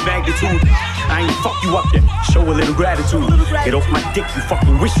 niggas of this magnitude. I ain't fuck you up yet, show a little gratitude. Get off my dick, you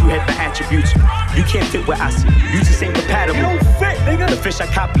fucking wish you had my attributes. You can't fit where I sit, you just ain't compatible. You don't fit, nigga. The fish I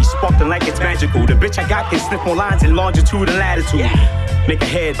copy, sparkling like it's magical. The bitch I got can slip on lines in longitude and latitude. Make a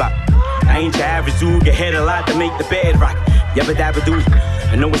head bop. I ain't your average dude, get head a lot to make the bed rock. Yabba dabba doo.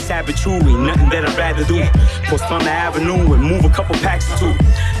 I know it's savage true, ain't nothing that I'd rather do. Post on the avenue and move a couple packs or two.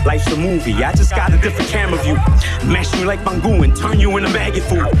 Life's a movie, I just got a different camera view. Mash you like Bangu and turn you into maggot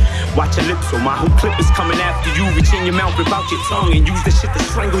food. Watch your lips, so my whole clip is coming after you. Reach in your mouth, rip out your tongue and use the shit to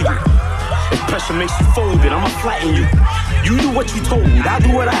strangle you. If pressure makes you fold, then I'ma flatten you. You do what you told, I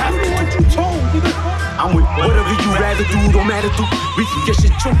do what I have to do. What you told, nigga. I'm with whatever you rather do, don't matter do. We can get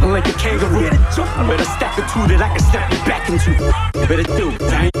shit jumping like a kangaroo. I better stack a two that I can snap you back into. Better do,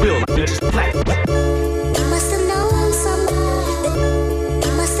 I ain't real, I'm just black. You must have known somebody.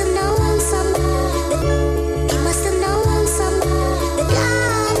 You must have known somebody. You must have known somebody.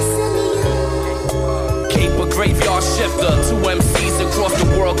 God sent me you. Caper graveyard shifter, 2 MCs across the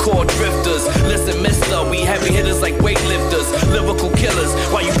world called drifters. Listen, mister, we heavy hitters like weightlifters, lyrical killers.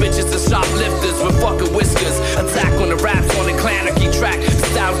 While you bitches are shoplifters with fucking whiskers. Attack on the raps on the Clannicky track.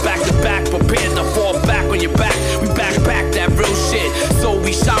 Styles back to back, prepared to fall back on your back. We back that real shit. So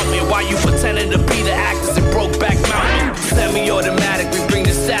we shouting while you pretending to be the actors in Brokeback Mountain. Semi-automatic, we bring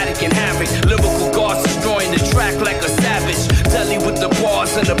the static and havoc. Lyrical guards destroying the track like a savage. Deli with the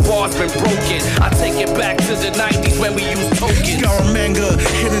bars and the bars been broken. I take it back to the 90s when we used tokens. Scaramanga,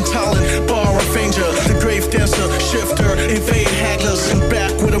 hidden talent, bar avenger, the grave dancer, shifter, invade hagglers, and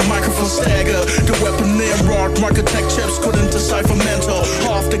back with a microphone stagger. The weapon near rock, architect chips couldn't decipher mental.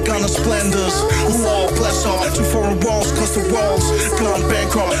 Half the gun of splendors, wall bless off to foreign walls, cause the walls gone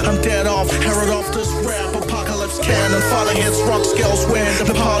bankrupt. I'm dead off, herod off this rap apocalypse cannon. Father hits rock scales when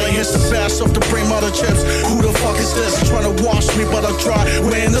the party hits the best of the brain mother chips. Who the fuck is this? Trying to wash me but I dry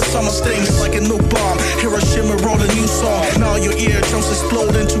when the summer stings like a new bomb. Hiroshima wrote a new song. Now your eardrums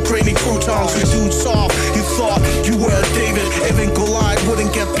explode into grainy croutons. You dude soft, you thought you were David. Even Goliath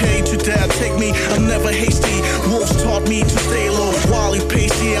wouldn't get paid to dare take me. I'm never hasty. Wolves taught me to stay low. Wally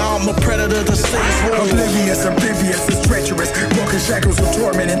Pacey, I'm a a predator that stays warm. Oblivious, amphibious, is treacherous. Broken shackles of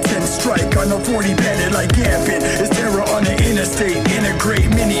torment, intense strike. On the 40 bandit like Gambit. It's terror on the interstate. Integrate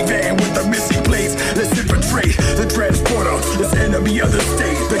minivan with the missing plates. Let's infiltrate the transporter. It's enemy of the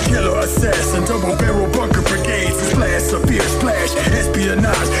state. The killer assassin, double barrel bunker brigades. Splash, severe splash,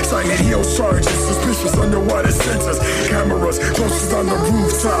 espionage. Silent heel charges, suspicious underwater sensors. Cameras, posters on the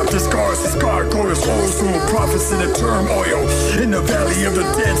rooftop. Discards, his gargoyles, old school prophets in the turmoil. In the valley of the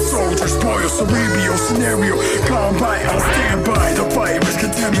dead soldiers, spoil cerebral scenario. Combine on standby. The virus,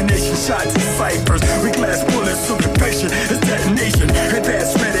 contamination, shots and ciphers. With glass bullets of infection, it's detonation.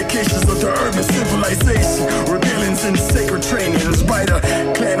 Advanced medications of the urban civilization. Rebellions and sacred trainings by the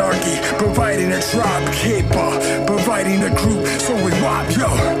clanarchy. Providing a drop caper, providing a group, so we wop, yo.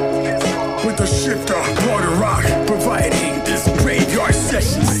 With the shifter, water rock, providing this graveyard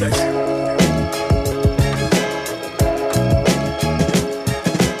session.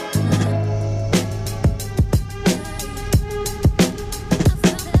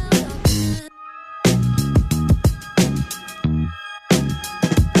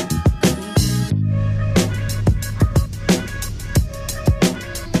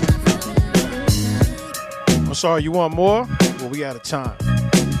 I'm sorry, you want more? Well, we out of time.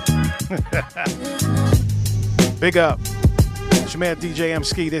 Big up. It's your man DJ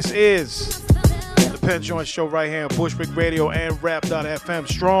Emskee. This is the Pen Joint Show right here on Bushwick Radio and Rap.fm.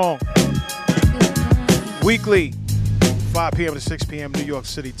 Strong. Weekly, 5 p.m. to 6 p.m. New York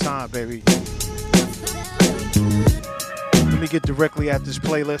City time, baby. Let me get directly at this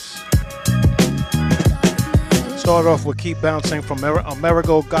playlist. Start off with Keep Bouncing from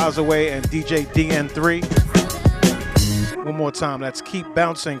Amerigo Gazaway and DJ DN3. One more time, that's Keep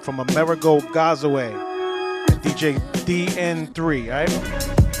Bouncing from Amerigo Gazaway and DJ DN3,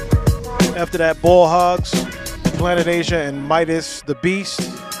 right? After that, Ball Hugs, Planet Asia and Midas the Beast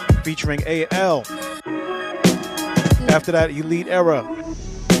featuring AL. After that, Elite Era,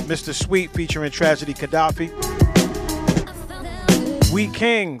 Mr. Sweet featuring Tragedy Gaddafi. We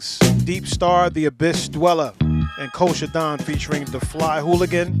Kings, Deep Star, The Abyss Dweller, and Kosher Don featuring The Fly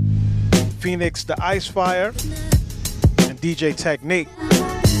Hooligan, Phoenix the Ice Fire, and DJ Technique.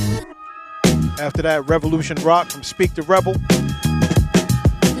 After that, Revolution Rock from Speak the Rebel,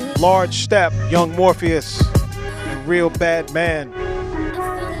 Large Step, Young Morpheus, and Real Bad Man.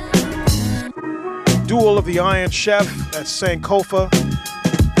 Duel of the Iron Chef, that's Sankofa,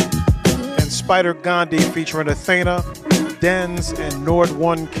 and Spider Gandhi featuring Athena, Dens, and Nord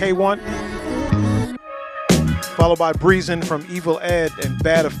 1 K1. Followed by Breezin' from Evil Ed and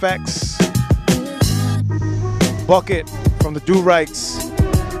Bad Effects. Bucket from the Do Rights.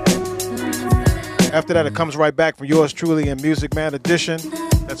 After that, it comes right back from yours truly in Music Man Edition.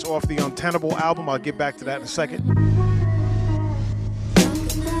 That's off the Untenable album. I'll get back to that in a second.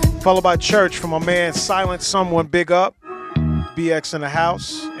 Followed by Church from my man Silent Someone, Big Up, BX in the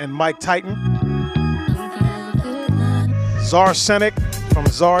House, and Mike Titan. Zarsenic from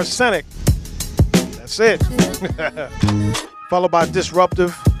Zarsenic. That's it. Followed by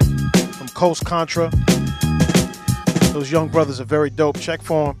Disruptive from Coast Contra. Those young brothers are very dope. Check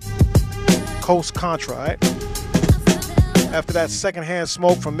for them. Coast Contra, right? After that, Secondhand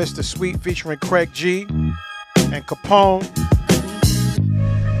Smoke from Mr. Sweet featuring Craig G and Capone.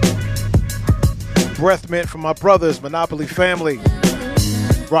 Breath Mint from my brothers, Monopoly Family.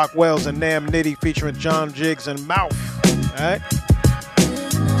 Rockwells and Nam Nitty featuring John Jiggs and Mouth. Alright?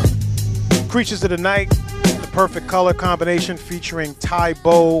 Creatures of the Night, The Perfect Color Combination featuring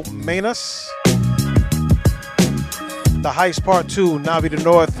Tybo Manus. The Heist Part 2, Navi the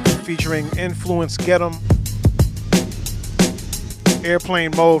North featuring Influence Get 'em. Airplane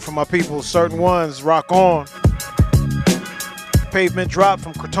Mode from my people, Certain Ones, Rock On. Pavement Drop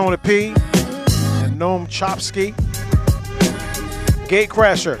from Cortona P and Noam Chomsky.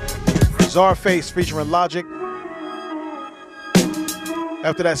 Gatecrasher, Czarface featuring Logic.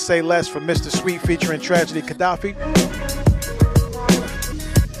 After that, Say Less from Mr. Sweet featuring Tragedy Gaddafi.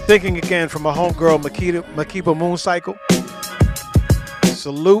 Thinking Again from my homegirl Makiba Mooncycle.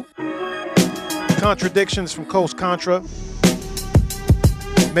 Salute. Contradictions from Coast Contra.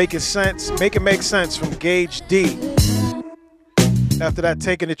 Make It Make Sense from Gage D. After that,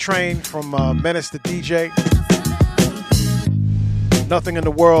 Taking the Train from Menace the DJ. Nothing in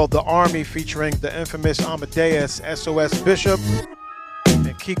the World, The Army featuring the infamous Amadeus SOS Bishop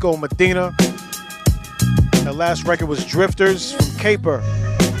and Kiko Medina. The last record was Drifters from Caper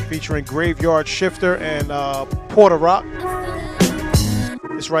featuring Graveyard Shifter and Porter Rock.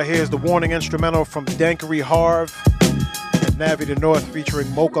 This right here is the Warning instrumental from Dankery Harv and Navi the North featuring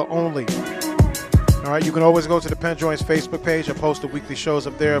Mocha Only. All right, you can always go to the Pen Joints Facebook page. I post the weekly shows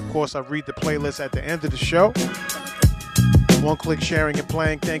up there. Of course, I read the playlist at the end of the show. One-click sharing and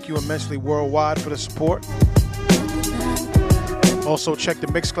playing. Thank you immensely worldwide for the support. Also, check the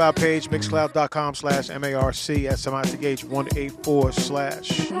Mixcloud page,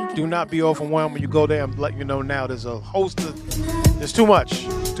 mixcloud.com/MARCSMITH184/. Do not be overwhelmed when you go there. I'm letting you know now. There's a host of, there's too much.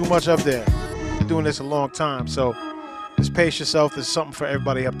 There's too much up there. Been doing this a long time, so just pace yourself. There's something for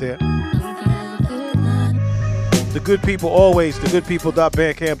everybody up there. The good people always,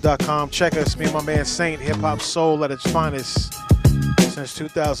 thegoodpeople.bandcamp.com. Check us, me and my man Saint, hip hop soul at its finest since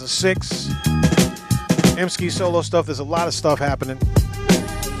 2006. Emskee solo stuff, there's a lot of stuff happening.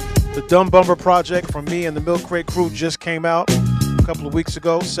 The Dumb Bumper project from me and the Milk Crate crew just came out a couple of weeks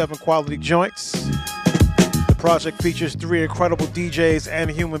ago, 7 quality joints. The project features 3 incredible DJs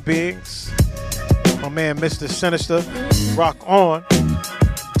and human beings. My man Mr. Sinister, rock on.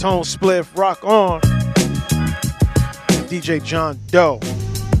 Tone Spliff, rock on. DJ John Doe.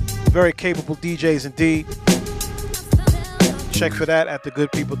 Very capable DJs indeed. Check for that at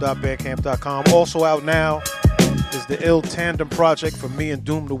thegoodpeople.bandcamp.com. Also out now is the Ill Tandem project from me and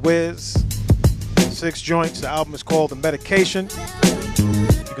Doom the Wiz. 6 joints. The album is called The Medication.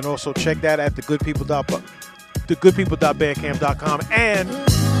 You can also check that at thegoodpeople.bandcamp.com and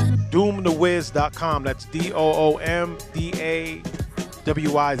doomthewiz.com. That's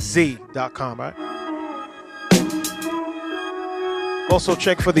DOOMDAWIZ.com, right? Also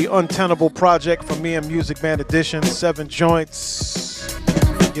check for the Untenable project from me and Music Man Edition. 7 joints.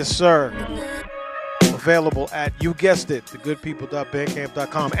 Yes, sir. Available at, you guessed it,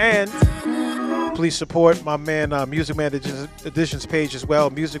 thegoodpeople.bandcamp.com. And please support my man Music Man Edition's page as well,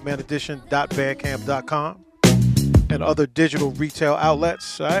 musicmanedition.bandcamp.com, and other digital retail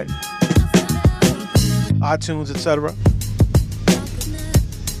outlets, all right? iTunes, etc.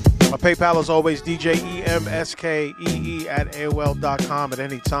 My PayPal is always DJEMSKEE at AOL.com at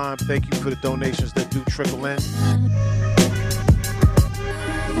any time. Thank you for the donations that do trickle in.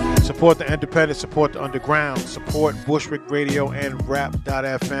 Support the independent, support the underground, support Bushwick Radio and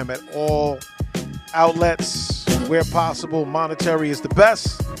Rap.fm at all outlets where possible. Monetary is the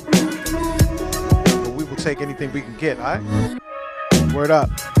best, but we will take anything we can get, all right? Word up.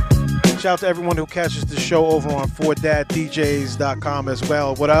 Shout out to everyone who catches the show over on 4daddjs.com as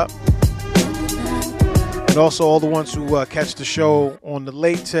well. What up? And also all the ones who catch the show on the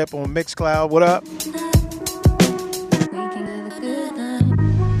late tip on Mixcloud. What up?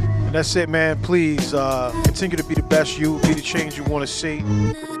 And that's it, man. Please continue to be the best you, be the change you want to see.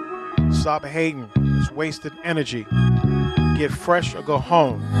 Stop hating. It's wasted energy. Get fresh or go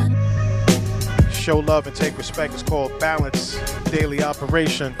home. Show love and take respect. It's called balance, daily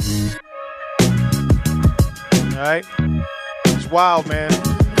operation. All right? It's wild, man.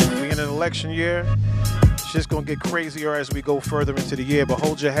 We in an election year. It's just going to get crazier as we go further into the year. But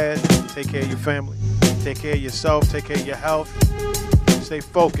hold your head. Take care of your family. Take care of yourself. Take care of your health. Stay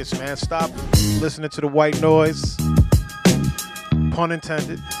focused, man. Stop listening to the white noise. Pun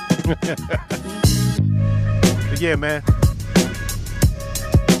intended. But yeah, man.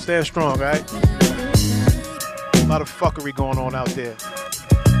 Stand strong, all right? A lot of fuckery going on out there.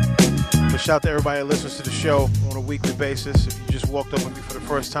 But shout out to everybody that listens to the show on a weekly basis. If you just walked up with me for the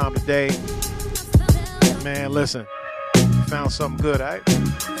first time today, man, listen. You found something good, all right?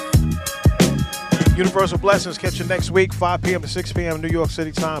 Universal Blessings. Catch you next week, 5 p.m. to 6 p.m. New York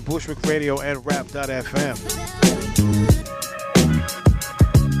City time, Bushwick Radio and Rap.fm.